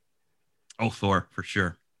Bane. Oh, Thor, for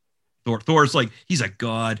sure. Thor's like, he's a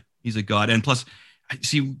god. He's a god. And plus,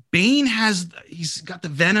 see, Bane he's got the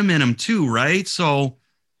venom in him too, right? So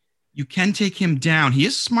you can take him down. He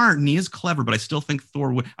is smart and he is clever, but I still think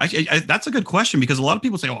Thor would. That's a good question because a lot of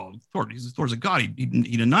people say, "Oh, Thor's a god.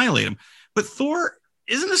 He'd annihilate him." But Thor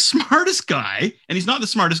isn't the smartest guy, and he's not the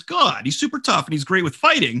smartest god. He's super tough and he's great with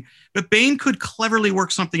fighting. But Bane could cleverly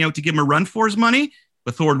work something out to give him a run for his money.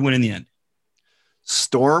 But Thor would win in the end.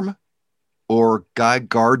 Storm or Guy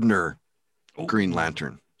Gardner, Green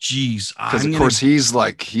Lantern. Jeez, because of course he's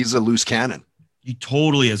a loose cannon. He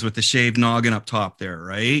totally is with the shaved noggin up top there,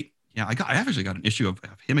 right? Yeah, I actually got an issue of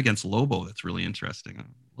him against Lobo. That's really interesting.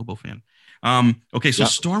 I'm a Lobo fan. Okay, so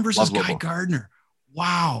Storm versus Guy Gardner.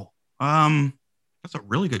 Wow, that's a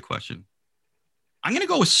really good question. I'm gonna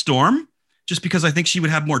go with Storm just because I think she would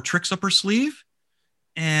have more tricks up her sleeve,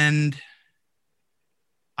 and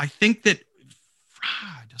I think that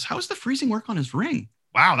how does the freezing work on his ring?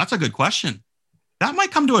 Wow, that's a good question. That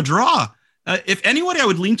might come to a draw. If anybody, I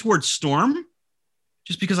would lean towards Storm,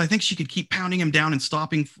 just because I think she could keep pounding him down and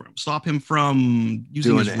stop him from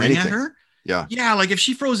using his ring at her. Yeah. Like if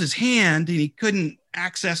she froze his hand and he couldn't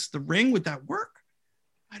access the ring, would that work?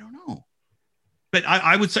 I don't know. But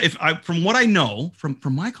I would say, from what I know, from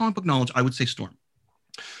my comic book knowledge, I would say Storm.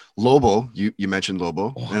 Lobo, you mentioned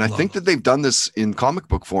Lobo, and I think that they've done this in comic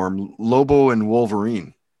book form. Lobo and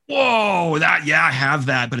Wolverine. Whoa, I have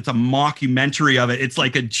that, but it's a mockumentary of it. It's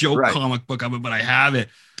like a joke comic book of it, but I have it.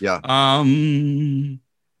 Yeah.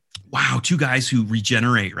 Wow, two guys who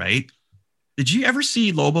regenerate, right? Did you ever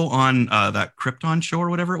see Lobo on that Krypton show or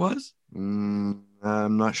whatever it was?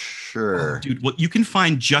 I'm not sure. Oh, dude, well, you can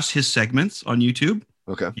find just his segments on YouTube.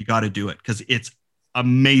 Okay. You got to do it because it's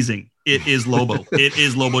amazing. It is Lobo. It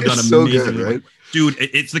is Lobo done so amazingly. Good, right? Dude,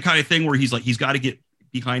 it's the kind of thing where he's got to get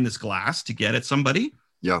behind this glass to get at somebody.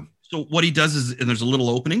 Yeah. So what he does is, and there's a little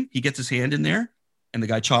opening, he gets his hand in there and the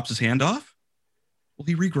guy chops his hand off. Well,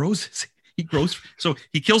 he regrows. He grows. So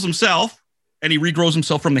he kills himself and he regrows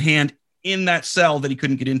himself from the hand in that cell that he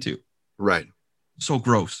couldn't get into. Right. So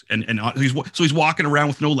gross. And he's walking around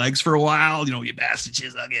with no legs for a while. You know, you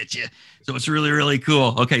bastards, I'll get you. So it's really, really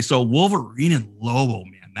cool. Okay. So Wolverine and Lobo,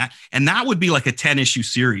 man, that would be like a 10-issue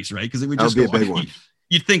series, right? Because it would just be a big one.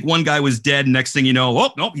 You'd think one guy was dead. Next thing you know,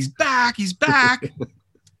 oh, nope, he's back. He's back.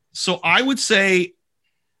 So I would say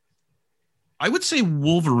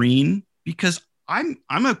Wolverine, because I'm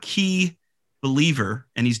a key believer,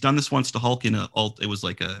 and he's done this once to Hulk in it was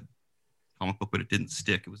like a comic book, but it didn't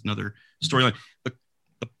stick. It was another storyline.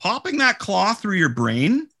 The popping that claw through your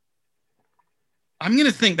brain, I'm going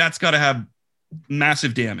to think that's got to have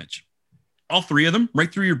massive damage. All three of them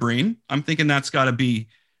right through your brain. I'm thinking that's got to be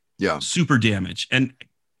super damage. And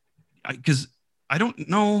because I don't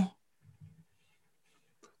know.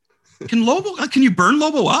 Can you burn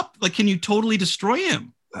Lobo up? Like, can you totally destroy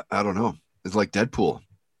him? I don't know. It's like Deadpool.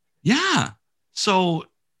 Yeah. So,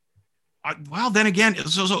 then again,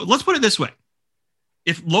 so let's put it this way.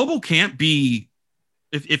 If Lobo can't be,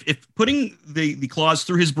 if putting the claws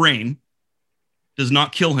through his brain does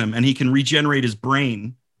not kill him and he can regenerate his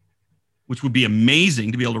brain, which would be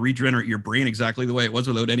amazing to be able to regenerate your brain exactly the way it was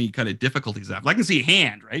without any kind of difficulties. I can see a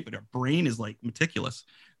hand, right? But a brain is like meticulous.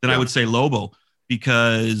 Then I would say Lobo,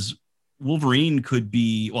 because Wolverine could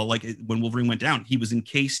be, well, like when Wolverine went down, he was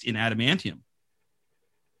encased in adamantium.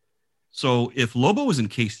 So if Lobo was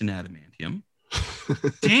encased in adamantium,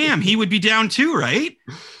 damn, he would be down too, right?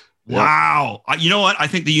 Yeah. Wow. You know what? I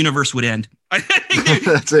think the universe would end. I think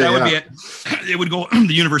that would be it. It would go,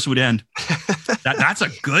 the universe would end. That's a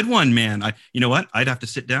good one, man. You know what? I'd have to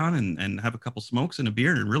sit down and have a couple smokes and a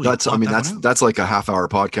beer and really. That's like a half-hour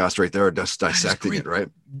podcast right there, just dissecting it, right?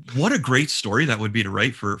 What a great story that would be to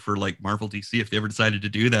write for like Marvel DC if they ever decided to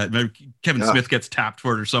do that. Maybe Kevin Smith gets tapped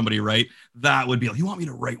for it or somebody, right? That would be like, you want me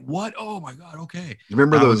to write what? Oh my God. Okay. You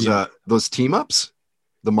remember those team ups?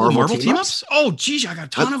 The Marvel team ups? Oh, geez, I got a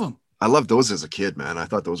ton of them. I loved those as a kid, man. I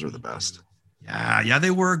thought those were the best. Yeah,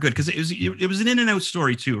 they were good because it was an in and out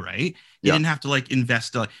story too, right? You didn't have to like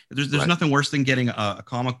invest. There's nothing worse than getting a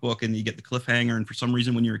comic book and you get the cliffhanger, and for some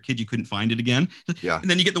reason when you're a kid you couldn't find it again. Yeah, and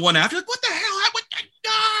then you get the one after, like, what the hell?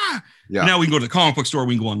 Yeah. Now we can go to the comic book store.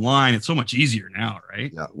 We can go online. It's so much easier now,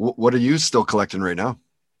 right? Yeah. What are you still collecting right now?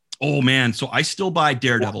 Oh man, so I still buy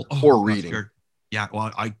Daredevil or reading. Yeah,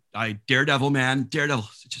 well, I Daredevil, man. Daredevil,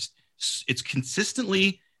 it's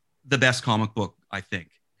consistently the best comic book, I think,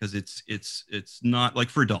 because it's not like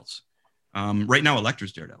for adults. Right now,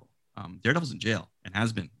 Elektra's Daredevil. Daredevil's in jail and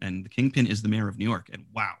has been, and the Kingpin is the mayor of New York. And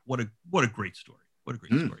wow, what a great story! What a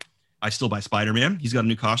great story! I still buy Spider-Man. He's got a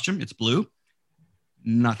new costume. It's blue.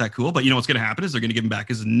 Not that cool, but you know what's going to happen is they're going to give him back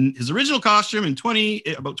his original costume in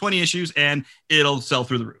about 20 issues, and it'll sell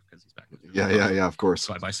through the roof because he's back. Yeah, of course.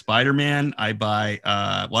 So I buy Spider-Man. I buy,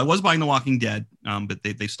 I was buying The Walking Dead, but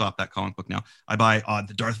they stopped that comic book now. I buy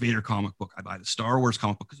the Darth Vader comic book. I buy the Star Wars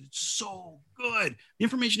comic book because it's so good. The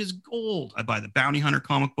information is gold. I buy the Bounty Hunter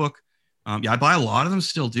comic book. I buy a lot of them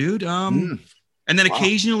still, dude. And then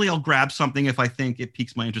occasionally I'll grab something if I think it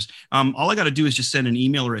piques my interest. All I got to do is just send an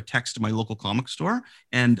email or a text to my local comic store,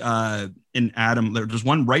 and in Adam, there's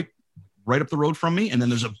one right up the road from me, and then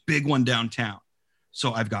there's a big one downtown.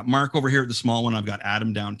 So I've got Mark over here at the small one. I've got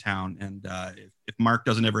Adam downtown, and if Mark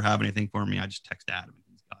doesn't ever have anything for me, I just text Adam.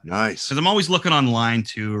 He's got it. Nice. Because I'm always looking online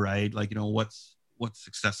too, right? Like, you know, what's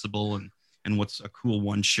accessible and what's a cool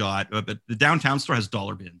one shot. But the downtown store has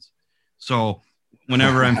dollar bins, so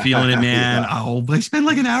whenever I'm feeling it, man, I spend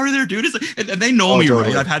like an hour there, dude. It's like, and they know me,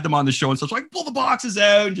 totally. Right? I've had them on the show and stuff. So I pull the boxes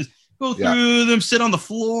out and just go through them, sit on the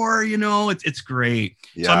floor. You know, it's great.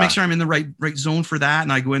 Yeah. So I make sure I'm in the right zone for that.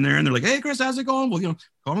 And I go in there and they're like, "Hey, Chris, how's it going?" Well, you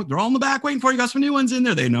know, they're all in the back waiting for you. Got some new ones in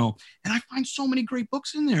there. They know. And I find so many great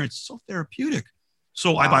books in there. It's so therapeutic.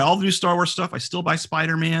 So I buy all the new Star Wars stuff. I still buy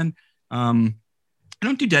Spider-Man. I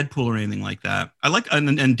don't do Deadpool or anything like that. I like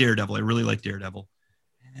and Daredevil. I really like Daredevil.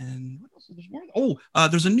 And what else? There's more.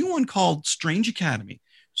 There's a new one called Strange Academy.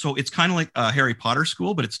 So it's kind of like a Harry Potter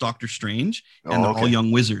school, but it's Doctor Strange, and they're all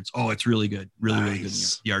young wizards. Oh, it's really good. Really good.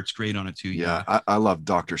 The art's great on it too. Yeah. I love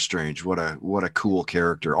Doctor Strange. What a cool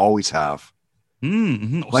character. Always have.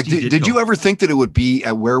 Mm-hmm. Like, did you ever think that it would be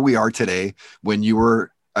at where we are today when you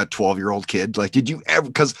were a 12-year-old kid? Like, did you ever,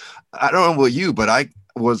 because I don't know about you, but I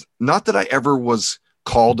was, not that I ever was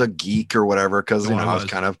called a geek or whatever, because I was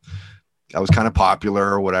kind of I was kind of popular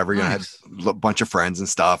or whatever. You know, I had a bunch of friends and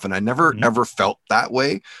stuff, and I never ever felt that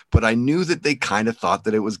way. But I knew that they kind of thought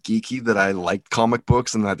that it was geeky, that I liked comic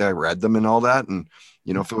books and that I read them and all that. And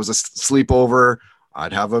you know, if it was a sleepover,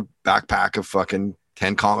 I'd have a backpack of fucking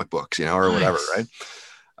 10 comic books, you know, or whatever, right?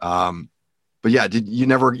 But yeah, did you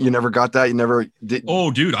never got that? You never did?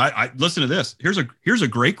 Oh, dude, I listen to this. Here's a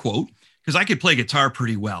great quote, because I could play guitar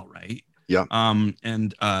pretty well, right? Yeah.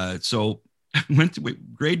 So went to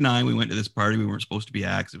grade 9. We went to this party. We weren't supposed to be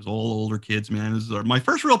at, 'cause it was all older kids, man. This is my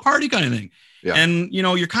first real party kind of thing. Yeah. And you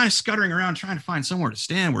know, you're kind of scuttering around trying to find somewhere to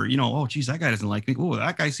stand where, you know, oh geez, that guy doesn't like me. Oh,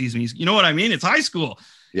 that guy sees me. You know what I mean? It's high school.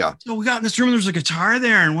 Yeah. So we got in this room and there's a guitar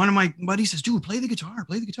there. And one of my buddies says, dude, play the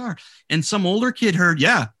guitar. And some older kid heard,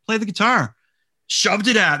 yeah, play the guitar. Shoved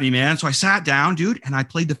it at me, man. So I sat down, dude, and I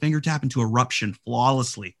played the finger tap into Eruption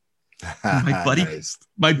flawlessly. My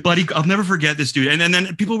buddy, I'll never forget this, dude. And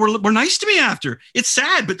then people were nice to me after. It's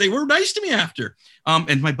sad, but they were nice to me after.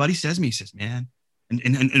 And my buddy says to me, he says, man, and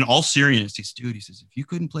in all seriousness, he says, dude, he says, if you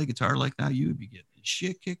couldn't play guitar like that, you would be getting the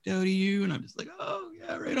shit kicked out of you. And I'm just like, oh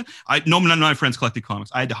yeah, right on. None of my friends collected comics.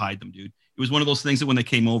 I had to hide them, dude. It was one of those things that when they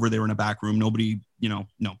came over, they were in a back room. Nobody,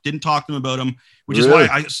 didn't talk to them about them, which is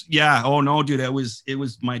why oh no, dude, it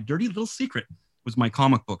was my dirty little secret. Was my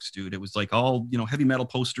comic books, dude. It was like all, heavy metal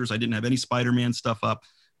posters. I didn't have any Spider-Man stuff up.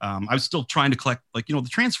 I was still trying to collect, the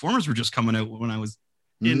Transformers were just coming out when I was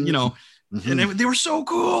in, and they were so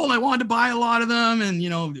cool. I wanted to buy a lot of them. And,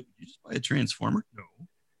 you just buy a Transformer? No.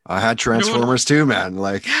 I had Transformers too, man.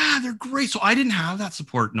 Like, yeah, they're great. So I didn't have that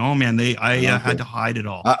support. No, man. I had to hide it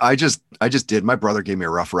all. I just did. My brother gave me a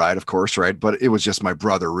rough ride, of course, right? But it was just my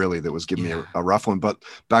brother really that was giving me a rough one. But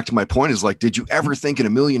back to my point is, like, did you ever think in a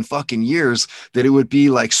million fucking years that it would be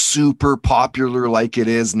like super popular like it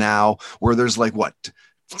is now, where there's like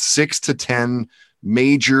 6 to 10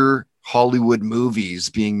 major Hollywood movies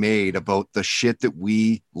being made about the shit that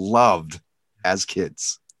we loved as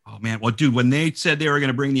kids? Oh man, well, dude, when they said they were going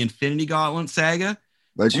to bring the Infinity Gauntlet saga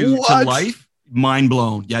to life, mind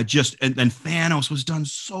blown. Yeah, and Thanos was done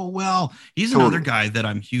so well. He's another guy that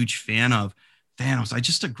I'm a huge fan of. Thanos,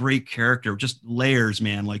 just a great character, just layers,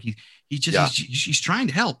 man. Like he's trying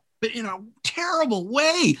to help, but in a terrible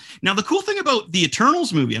way. Now, the cool thing about the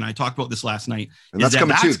Eternals movie, and I talked about this last night, and that's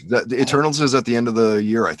coming too. The Eternals is at the end of the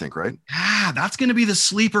year, I think, right? That's going to be the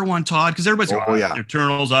sleeper one, Todd, because everybody's going,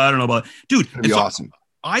 Eternals, I don't know about it. Dude. It's going to be awesome.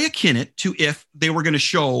 I akin it to if they were going to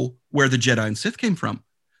show where the Jedi and Sith came from.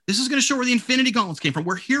 This is going to show where the Infinity Gauntlets came from,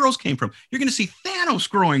 where heroes came from. You're going to see Thanos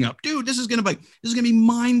growing up, dude. This is going to be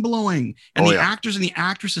mind blowing. And the actors and the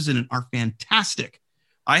actresses in it are fantastic.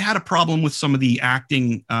 I had a problem with some of the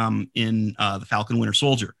acting in the Falcon Winter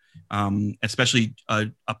Soldier, especially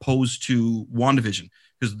opposed to WandaVision,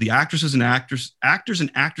 because the actors and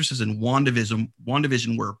actresses in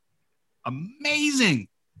WandaVision were amazing.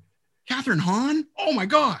 Catherine Hahn, oh my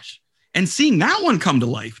gosh. And seeing that one come to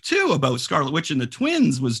life too about Scarlet Witch and the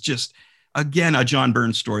twins was just, again, a John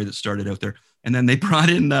Byrne story that started out there. And then they brought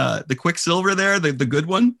in the Quicksilver there, the good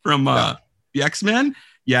one from the X-Men.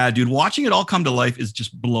 Yeah, dude, watching it all come to life is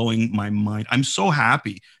just blowing my mind. I'm so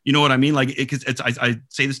happy. You know what I mean? Like, I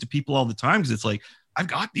say this to people all the time, because it's like, I've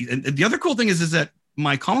got these. And the other cool thing is that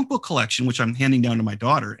my comic book collection, which I'm handing down to my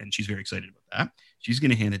daughter, and she's very excited about that. She's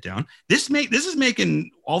going to hand it down. This is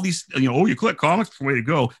making all these, you collect comics, way to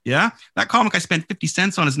go. Yeah. That comic I spent 50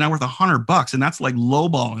 cents on is now worth $100. And that's like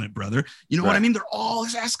lowballing it, brother. You know what I mean? They're all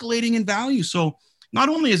escalating in value. So not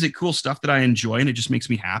only is it cool stuff that I enjoy and it just makes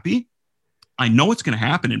me happy, I know what's going to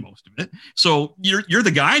happen in most of it. So you're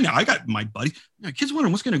the guy now. I got my buddy. Kids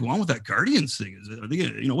wondering what's going to go on with that Guardians thing. Are they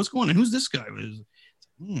gonna, what's going on? Who's this guy?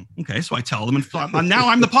 Okay, so I tell them, and now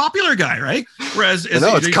I'm the popular guy, right? Whereas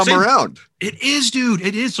it's come around. It is, dude.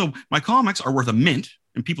 It is. So my comics are worth a mint,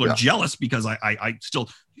 and people are jealous because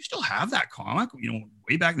you still have that comic.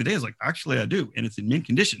 Way back in the day, I was like, actually, I do, and it's in mint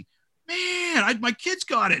condition. Man, my kid's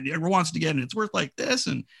got it. Everyone wants to get it. It's worth like this,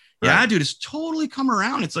 and yeah, dude, it's totally come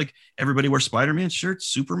around. It's like everybody wears Spider-Man shirts,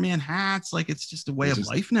 Superman hats. Like it's just a way of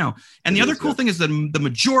life now. And the other cool thing is that the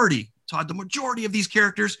majority of these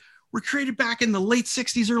characters were created back in the late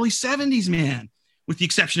 60s, early 70s, man, with the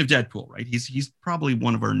exception of Deadpool, right? He's probably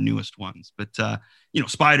one of our newest ones. But,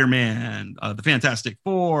 Spider-Man, the Fantastic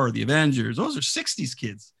Four, the Avengers, those are 60s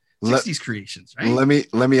kids, 60s creations, right?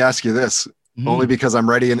 Let me ask you this, only because I'm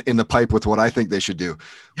ready in the pipe with what I think they should do.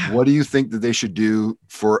 Yeah. What do you think that they should do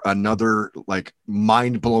for another, like,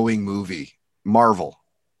 mind-blowing movie? Marvel.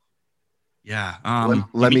 Yeah.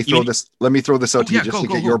 Let me throw this out to you just to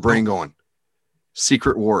get your brain going.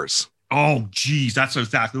 Secret Wars. Oh, geez. That's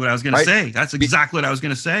exactly what I was going to say. That's exactly what I was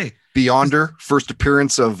going to say. Beyonder, first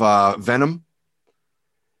appearance of Venom.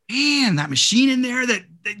 man, that machine in there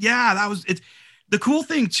yeah, that was it. The cool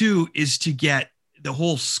thing too is to get the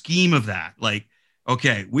whole scheme of that. Like,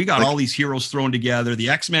 okay, we got all these heroes thrown together. The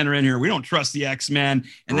X-Men are in here. We don't trust the X-Men.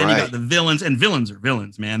 And then you got the villains, and villains are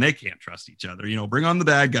villains, man. They can't trust each other. Bring on the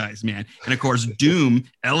bad guys, man. And of course, Doom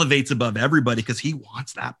elevates above everybody because he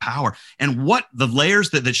wants that power. And what the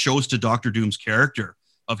layers that shows to Dr. Doom's character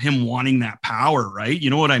of him wanting that power, right? You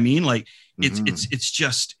know what I mean? Like it's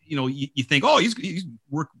just, you think, oh, he's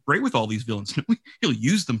worked great with all these villains. He'll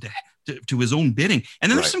use them to his own bidding. And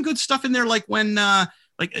then there's some good stuff in there, like when the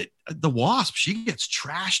Wasp, she gets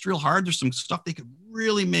trashed real hard. There's some stuff they could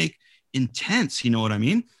really make intense. You know what I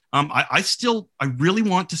mean? I really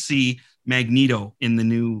want to see Magneto in the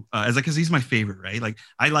new, because he's my favorite, right? Like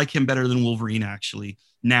I like him better than Wolverine actually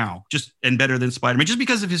now, and better than Spider-Man, just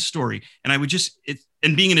because of his story. And I would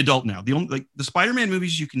and being an adult now, the Spider-Man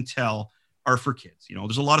movies you can tell are for kids.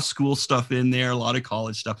 There's a lot of school stuff in there, a lot of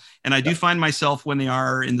college stuff. And I do find myself when they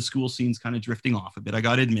are in the school scenes kind of drifting off a bit. I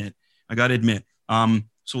got to admit.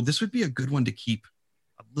 So this would be a good one to keep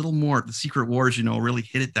a little more. The Secret Wars, really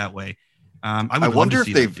hit it that way. I wonder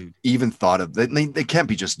if they've even thought of that. They can't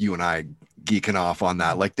be just you and I geeking off on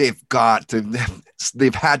that. Like they've had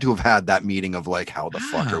to have had that meeting of like, how the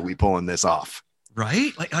fuck are we pulling this off?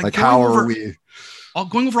 Right? Like how are we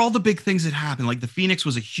going over all the big things that happened? Like the Phoenix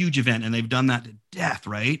was a huge event and they've done that to death,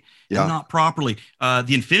 right? Yeah. And not properly. The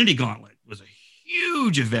Infinity Gauntlet was a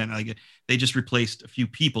huge event. Like they just replaced a few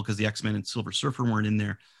people because the X-Men and Silver Surfer weren't in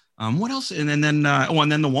there. What else? And then the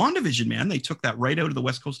WandaVision, man, they took that right out of the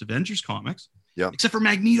West Coast Avengers comics. Yeah. Except for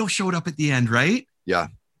Magneto showed up at the end, right? Yeah.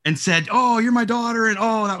 And said, "Oh, you're my daughter," and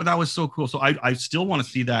that was so cool. So I still want to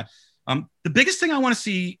see that. The biggest thing I want to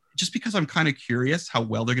see, just because I'm kind of curious how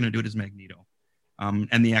well they're going to do it, is Magneto,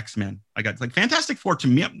 and the X-Men. I got like Fantastic Four. To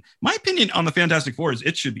me, my opinion on the Fantastic Four is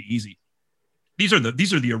it should be easy. These are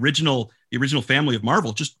the original family of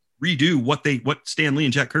Marvel. Just redo what Stan Lee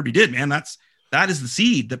and Jack Kirby did, man. That is the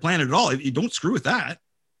seed that planted it all. You don't screw with that.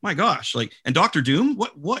 My gosh. And Dr. Doom,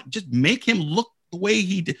 what? Just make him look the way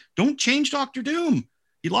he did. Don't change Dr. Doom.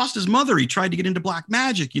 He lost his mother. He tried to get into black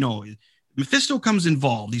magic. Mephisto comes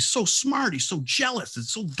involved. He's so smart. He's so jealous.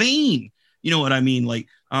 It's so vain. You know what I mean? Like,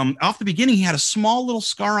 off the beginning, he had a small little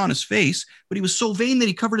scar on his face, but he was so vain that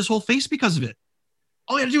he covered his whole face because of it.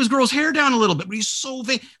 All he had to do was grow his hair down a little bit, but he's so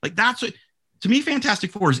vain. Like, that's what, to me,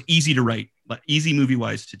 Fantastic Four is easy to write, like easy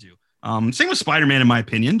movie-wise to do. Same with Spider-Man, in my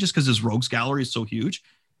opinion, just because his rogues gallery is so huge.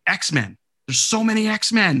 X-Men. There's so many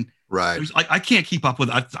X-Men. Right. I can't keep up with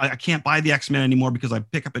it. I can't buy the X-Men anymore because I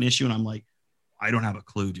pick up an issue and I'm like, I don't have a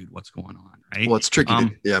clue, dude, what's going on. Right. Well, it's tricky.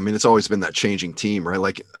 It's always been that changing team, right?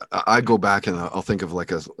 Like I go back and I'll think of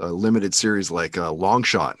like a limited series, like Long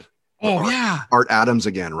Shot. Oh, yeah. Art Adams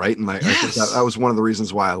again, right? And I think that was one of the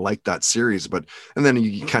reasons why I liked that series. And then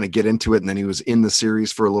you kind of get into it, and then he was in the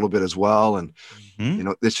series for a little bit as well. And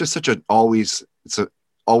it's just such always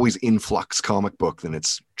influx comic book, and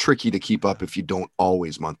it's tricky to keep up if you don't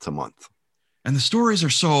always month to month. And the stories are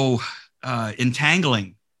so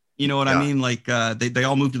entangling. You know what I mean? Like they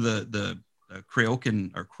all moved to the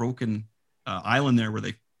Croken island there where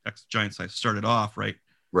Giant Size started off, right?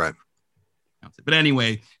 Right. But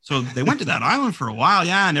anyway, so they went to that island for a while,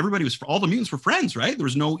 and all the mutants were friends, right? There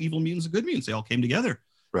was no evil mutants and good mutants. They all came together.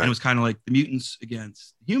 Right. And it was kind of like the mutants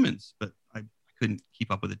against humans, but I couldn't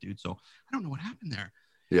keep up with it, dude. So I don't know what happened there.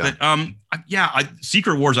 Yeah. But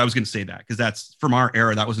Secret Wars, I was going to say that because that's from our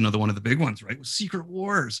era. That was another one of the big ones, right? It was Secret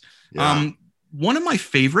Wars. Yeah. One of my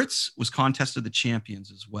favorites was Contest of the Champions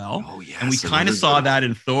as well. Oh, yeah. And we kind of saw that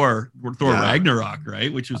in Thor Ragnarok,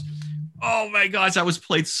 right? Which was, oh my gosh, that was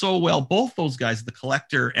played so well. Both those guys, the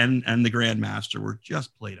Collector and the Grandmaster, were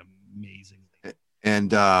just played amazingly.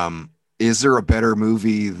 And is there a better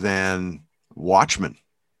movie than Watchmen?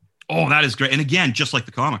 Oh, that is great. And again, just like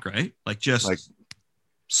the comic, right? Like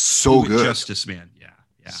so good. Justice, man. Yeah.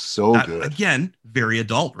 So good. Again, very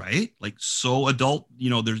adult, right? Like so adult,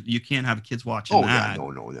 you can't have kids watching that.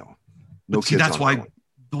 Yeah. No. But see, that's why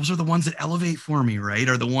those are the ones that elevate for me, right?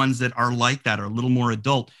 Are the ones that are like that, are a little more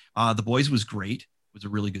adult. The Boys was great. It was a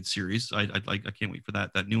really good series. I can't wait for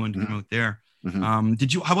that new one to come out there.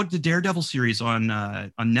 Mm-hmm. How about the Daredevil series on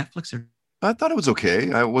Netflix? I thought it was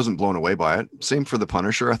okay. I wasn't blown away by it. Same for the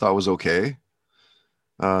Punisher. I thought it was okay.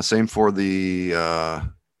 Same for the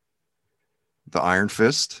Iron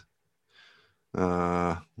Fist.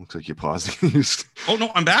 Looks like you paused. Oh no,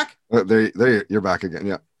 I'm back. There, you're back again.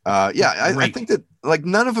 Yeah. I think that like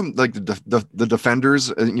none of them, like the Defenders,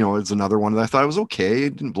 is another one that I thought was okay.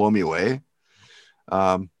 It didn't blow me away.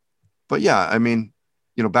 But yeah, I mean,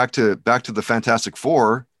 back to the Fantastic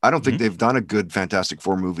Four. I don't think they've done a good Fantastic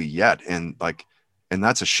Four movie yet, and And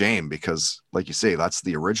that's a shame because, like you say, that's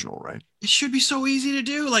the original, right? It should be so easy to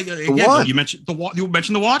do. Like again, you mentioned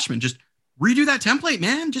the Watchmen. Just redo that template,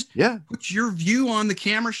 man. Just put your view on the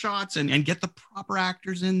camera shots and get the proper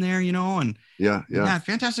actors in there, you know. And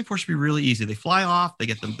Fantastic Four should be really easy. They fly off, they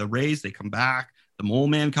get the rays, they come back. The Mole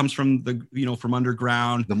Man comes from from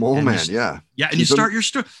underground. The Mole Man, and you start your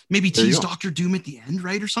story. Maybe tease Doctor Doom at the end,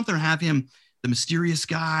 right, or something, or have him the mysterious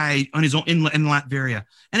guy on his own in Latveria,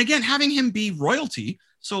 and again having him be royalty,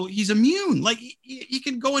 so he's immune. Like he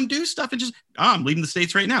can go and do stuff and just I'm leaving the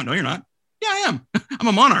States right now. No, you're not. Yeah, I am. I'm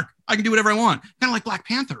a monarch. I can do whatever I want. Kind of like Black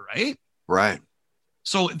Panther, right? Right.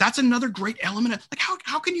 So that's another great element of, like,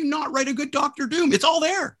 how can you not write a good Doctor Doom? It's all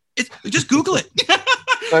there. It's just Google it.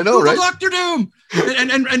 I know, Google right? Doctor Doom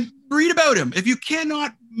and read about him. If you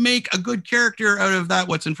cannot make a good character out of that,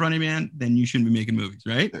 what's in front of you, man, then you shouldn't be making movies,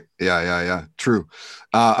 right? Yeah. True.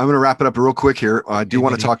 I'm going to wrap it up real quick here. I do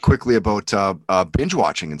want to talk quickly about binge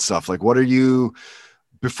watching and stuff. Like, what are you,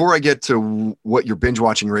 before I get to what you're binge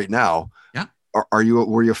watching right now? Yeah. Were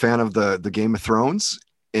you a fan of the Game of Thrones?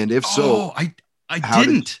 And if so, I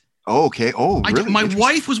didn't. Okay. Oh, really? My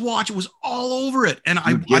wife was watching, was all over it. And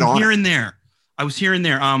I'm here and there. I was here and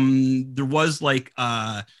there. There was like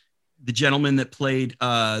the gentleman that played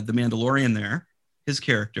the Mandalorian there, his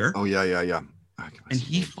character. Oh, yeah. And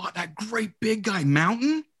he fought that great big guy,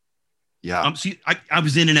 Mountain. Yeah. See, I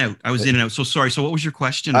was in and out. So sorry. So what was your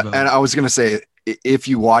question about? And I was going to say, if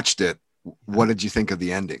you watched it, what did you think of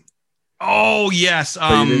the ending? Oh, yes.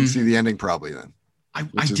 But you didn't see the ending probably then. I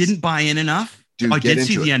didn't buy in enough. Dude, I did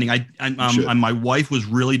see the ending. My wife was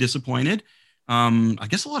really disappointed. I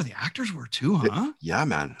guess a lot of the actors were too, huh? Yeah,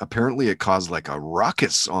 man. Apparently it caused like a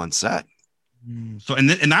ruckus on set. So, and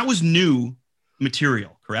that was new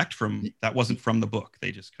material, correct? That wasn't from the book.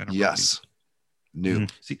 They just kind of new. Mm-hmm.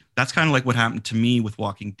 See, that's kind of like what happened to me with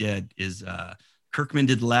Walking Dead. Is Kirkman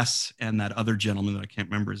did less, and that other gentleman that I can't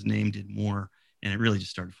remember his name did more, and it really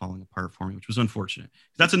just started falling apart for me, which was unfortunate.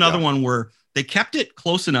 That's another one where they kept it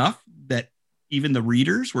close enough that even the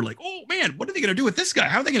readers were like, "Oh man, what are they going to do with this guy?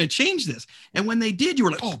 How are they going to change this?" And when they did, you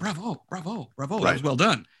were like, "Oh, bravo! Right. That was well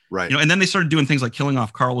done." Right. And then they started doing things like killing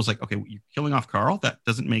off Carl. Was like, "Okay, you're killing off Carl? That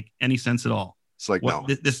doesn't make any sense at all." It's like, no.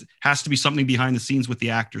 This has to be something behind the scenes with the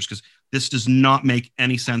actors, because this does not make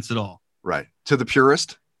any sense at all. Right. To the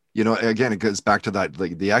purist, again, it goes back to that,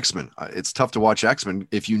 like the X-Men. It's tough to watch X-Men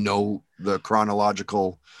if you know the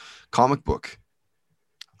chronological comic book.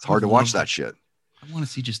 It's hard to watch that shit. I want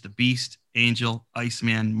to see just the Beast, Angel,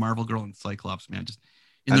 Iceman, Marvel Girl, and Cyclops, man, just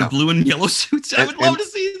in their blue and yellow suits. I would love to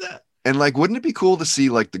see that. And like, wouldn't it be cool to see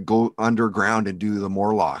like the go underground and do the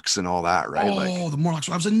Morlocks and all that, right? Oh, the Morlocks.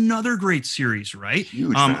 That was another great series, right?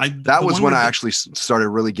 Huge. That was when I actually started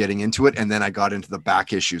really getting into it. And then I got into the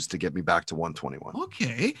back issues to get me back to 121.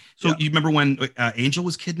 Okay. So you remember when Angel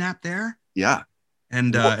was kidnapped there? Yeah.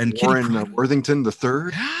 And Warren Worthington the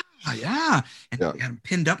third. Yeah. And they had him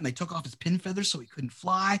pinned up, and they took off his pin feathers so he couldn't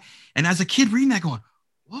fly. And as a kid reading that, going,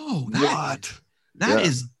 whoa, that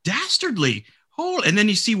is dastardly. And then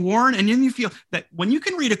you see Warren, and then you feel that when you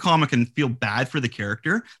can read a comic and feel bad for the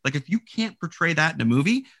character, like if you can't portray that in a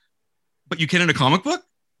movie, but you can in a comic book,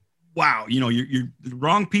 wow, you're the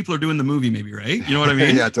wrong people are doing the movie, maybe, right? You know what I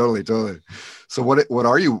mean? Yeah, totally. So what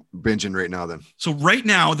are you binging right now then? So right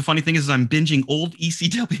now, the funny thing is I'm binging old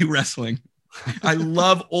ECW wrestling. I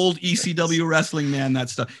love old ECW wrestling, man. That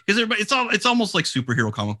stuff, because it's almost like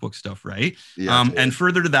superhero comic book stuff, right? Yeah. Totally. And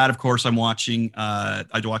further to that, of course, I'm watching. I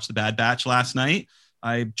watched The Bad Batch last night.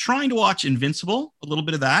 I'm trying to watch Invincible, a little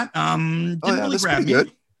bit of that. Didn't really grab me.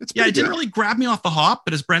 Good. It didn't really grab me off the hop.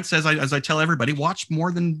 But as Brent says, as I tell everybody, watch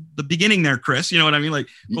more than the beginning there, Chris. You know what I mean? Like,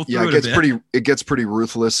 go through it gets pretty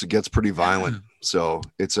ruthless. It gets pretty violent. So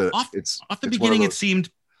off the beginning. It seemed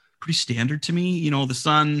pretty standard to me. The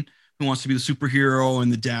son who wants to be the superhero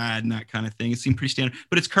and the dad and that kind of thing. It seemed pretty standard,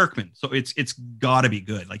 but it's Kirkman, so it's got to be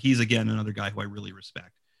good. Like, he's again another guy who I really respect.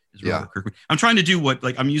 Is Robert Kirkman. I'm trying to do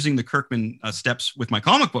I'm using the Kirkman steps with my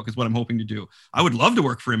comic book is what I'm hoping to do. I would love to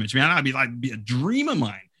work for Image, man. I'd be a dream of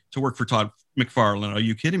mine to work for Todd McFarlane. Are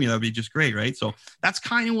you kidding me? That'd be just great, right? So that's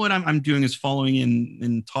kind of what I'm doing, is following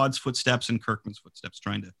in Todd's footsteps and Kirkman's footsteps,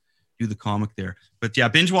 trying to do the comic there. But yeah,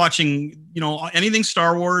 binge watching, anything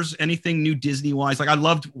Star Wars, anything new Disney wise. Like, I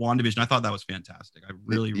loved WandaVision. I thought that was fantastic. I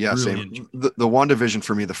really same. Enjoyed the WandaVision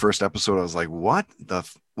for me, the first episode, I was like, what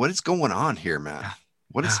is going on here, man?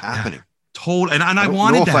 What is happening? Told, and I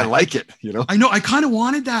wanted know that. If I like it, I know I kind of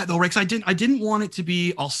wanted that though, Rex. I didn't want it to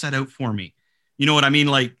be all set out for me. You know what I mean?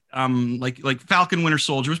 Like Falcon Winter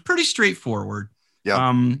Soldier was pretty straightforward.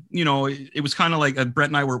 Yeah. It was kind of like Brett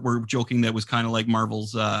and I were joking that it was kind of like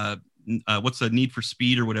Marvel's what's the Need for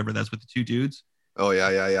Speed or whatever, that's with the two dudes. Oh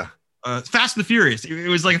yeah. Fast and the Furious. It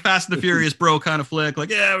was like a Fast and the Furious bro kind of flick. Like,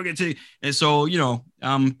 yeah, we're gonna take. And so, and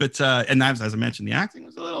that was, as I mentioned, the acting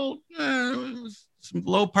was a little, it was some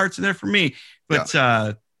low parts in there for me. But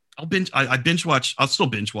I'll binge watch. I'll still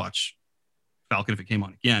binge watch Falcon if it came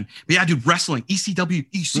on again. But yeah, dude, wrestling,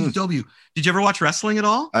 ECW. Did you ever watch wrestling at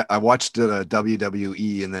all? I watched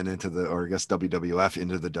WWE and then WWF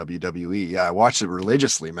into the WWE. Yeah, I watched it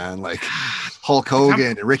religiously, man. Like Hulk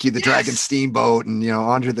Hogan and Ricky the Dragon Steamboat and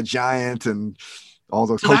Andre the Giant and all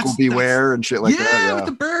those Coco Beware and shit like that. Yeah, with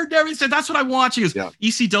the bird and everything. That's what I'm watching is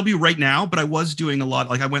ECW right now, but I was doing a lot.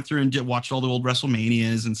 Like I went through and watched all the old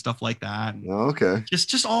WrestleManias and stuff like that. Okay.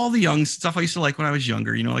 Just all the young stuff I used to like when I was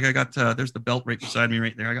younger. Like I got, there's the belt right beside me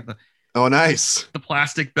right there. I got oh, nice. The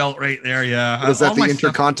plastic belt right there. Yeah. Is that the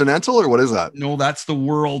Intercontinental or what is that? No, that's the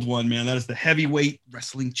world one, man. That is the heavyweight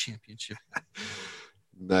wrestling championship.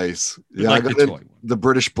 Nice. Yeah. Like the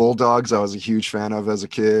British Bulldogs. I was a huge fan of as a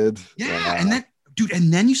kid. Yeah.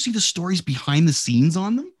 And then you see the stories behind the scenes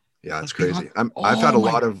on them. Yeah, it's crazy. I've had a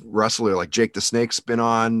lot of wrestler like Jake the Snake's been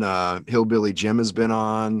on, Hillbilly Jim has been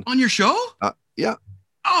on your show. Yeah.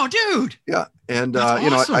 Oh, dude. Yeah. And,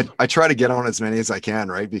 awesome. I try to get on as many as I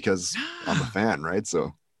can, right? Because I'm a fan, right?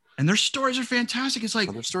 So. And their stories are fantastic. It's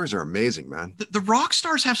like their stories are amazing, man. The rock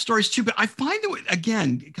stars have stories too, but I find that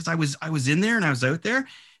again, because I was in there and I was out there,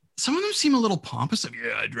 some of them seem a little pompous. Like,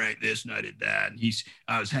 yeah, I drank this and I did that. And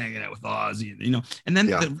I was hanging out with Ozzy, and then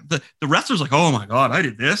the wrestler's like, oh my God, I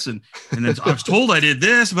did this. And then I was told I did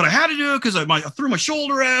this, but I had to do it because I threw my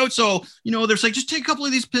shoulder out. So, they're like, just take a couple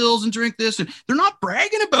of these pills and drink this. And they're not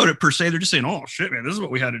bragging about it per se. They're just saying, oh shit, man, this is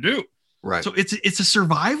what we had to do. Right. So it's a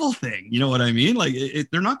survival thing. You know what I mean? Like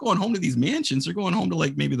they're not going home to these mansions. They're going home to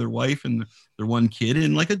like maybe their wife and their one kid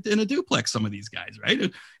in a duplex. Some of these guys, right?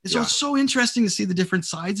 So it's so interesting to see the different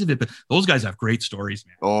sides of it. But those guys have great stories,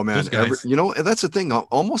 man. Oh man, that's the thing.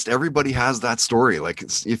 Almost everybody has that story. Like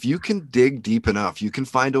if you can dig deep enough, you can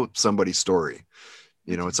find out somebody's story.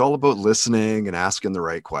 It's all about listening and asking the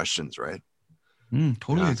right questions, right?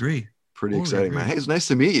 Totally agree. Pretty exciting, man. Hey, it's nice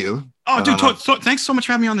to meet you. Oh, dude, thanks so much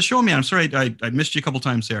for having me on the show, man. I'm sorry I missed you a couple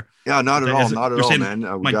times there. Yeah, not at all, man.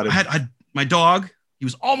 I had my dog. He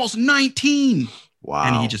was almost 19. Wow.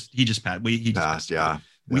 And he just passed. He passed. Yeah.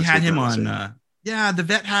 We had him on. The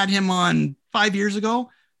vet had him on 5 years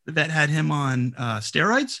ago. The vet had him on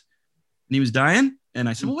steroids, and he was dying. And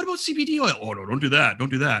I said, well, what about CBD oil? Oh no, don't do that.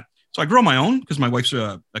 Don't do that. So I grow my own because my wife's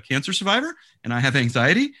a cancer survivor, and I have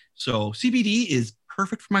anxiety. So CBD is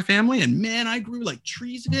perfect for my family, and man, I grew like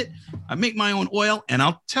trees of it. I make my own oil, and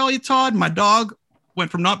I'll tell you, Todd, my dog went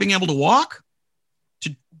from not being able to walk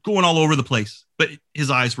to going all over the place, but his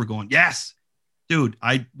eyes were going, yes, dude,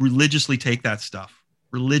 I religiously take that stuff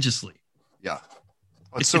religiously. Yeah.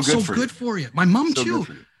 It's so good for you. My mom too,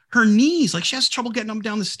 her knees, like she has trouble getting them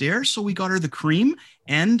down the stairs. So we got her the cream,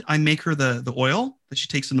 and I make her the oil that she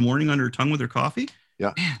takes in the morning under her tongue with her coffee.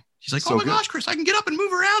 Yeah. Man, she's like, oh my gosh, Chris, I can get up and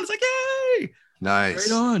move around. It's like, yay. Nice.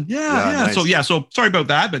 Right on. Yeah. Nice. So sorry about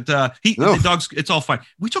that, but the dog's, it's all fine.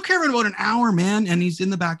 We took care of it in about an hour, man, and he's in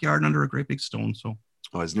the backyard under a great big stone. So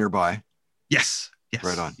he's nearby. Yes.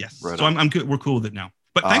 Right on. Yes. Right so on. I'm good. We're cool with it now.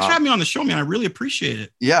 But thanks for having me on the show, man. I really appreciate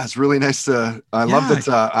it. Yeah, it's really nice to. I love that.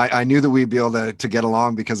 I knew that we'd be able to get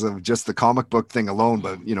along because of just the comic book thing alone,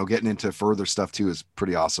 but getting into further stuff too is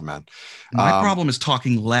pretty awesome, man. My problem is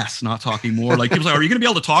talking less, not talking more. Like people say, "Are you going to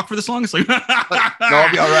be able to talk for this long?" It's like, no,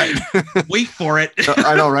 I'll be all right. Wait for it.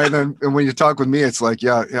 I know, right? And when you talk with me, it's like,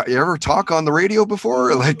 yeah. You ever talk on the radio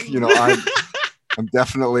before? Like, I'm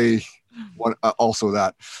definitely. Also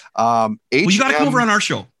that well, you got to come over on our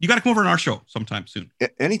show. You got to come over on our show sometime soon.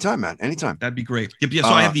 Anytime, man. Anytime. That'd be great. So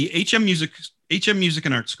I have the HM Music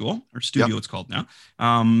and Art School, or studio. It's called now.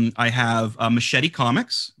 I have Machete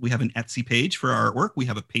Comics. We have an Etsy page for our artwork. We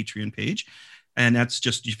have a Patreon page. And that's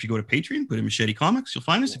just, if you go to Patreon, put in Machete Comics, you'll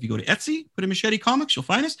find us. If you go to Etsy, put in Machete Comics, you'll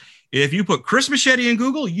find us. If you put Chris Machete in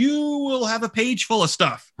Google, you will have a page full of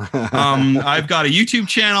stuff. I've got a YouTube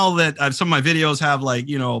channel that some of my videos have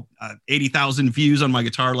 80,000 views on my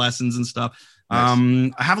guitar lessons and stuff.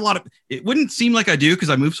 Nice. I have a lot of, it wouldn't seem like I do because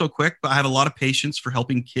I move so quick, but I have a lot of patience for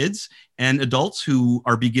helping kids and adults who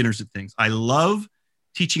are beginners at things. I love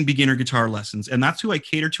teaching beginner guitar lessons, and that's who I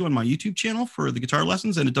cater to on my YouTube channel for the guitar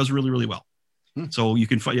lessons, and it does really, really well. So you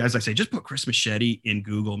can find, as I say, just put Chris Machete in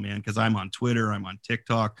Google, man, because I'm on Twitter, I'm on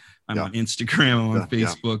TikTok, I'm on Instagram, I'm on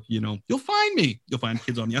Facebook. You'll find me. You'll find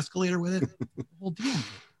kids on the escalator with it. The whole deal.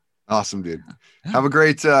 Awesome, dude. Yeah. Have a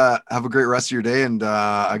great rest of your day, and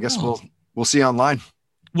I guess we'll see you online.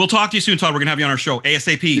 We'll talk to you soon, Todd. We're gonna have you on our show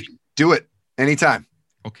ASAP. Do it anytime.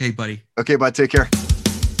 Okay, buddy. Okay, bud. Take care.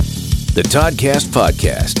 The Toddcast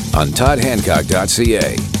Podcast on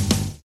toddhancock.ca.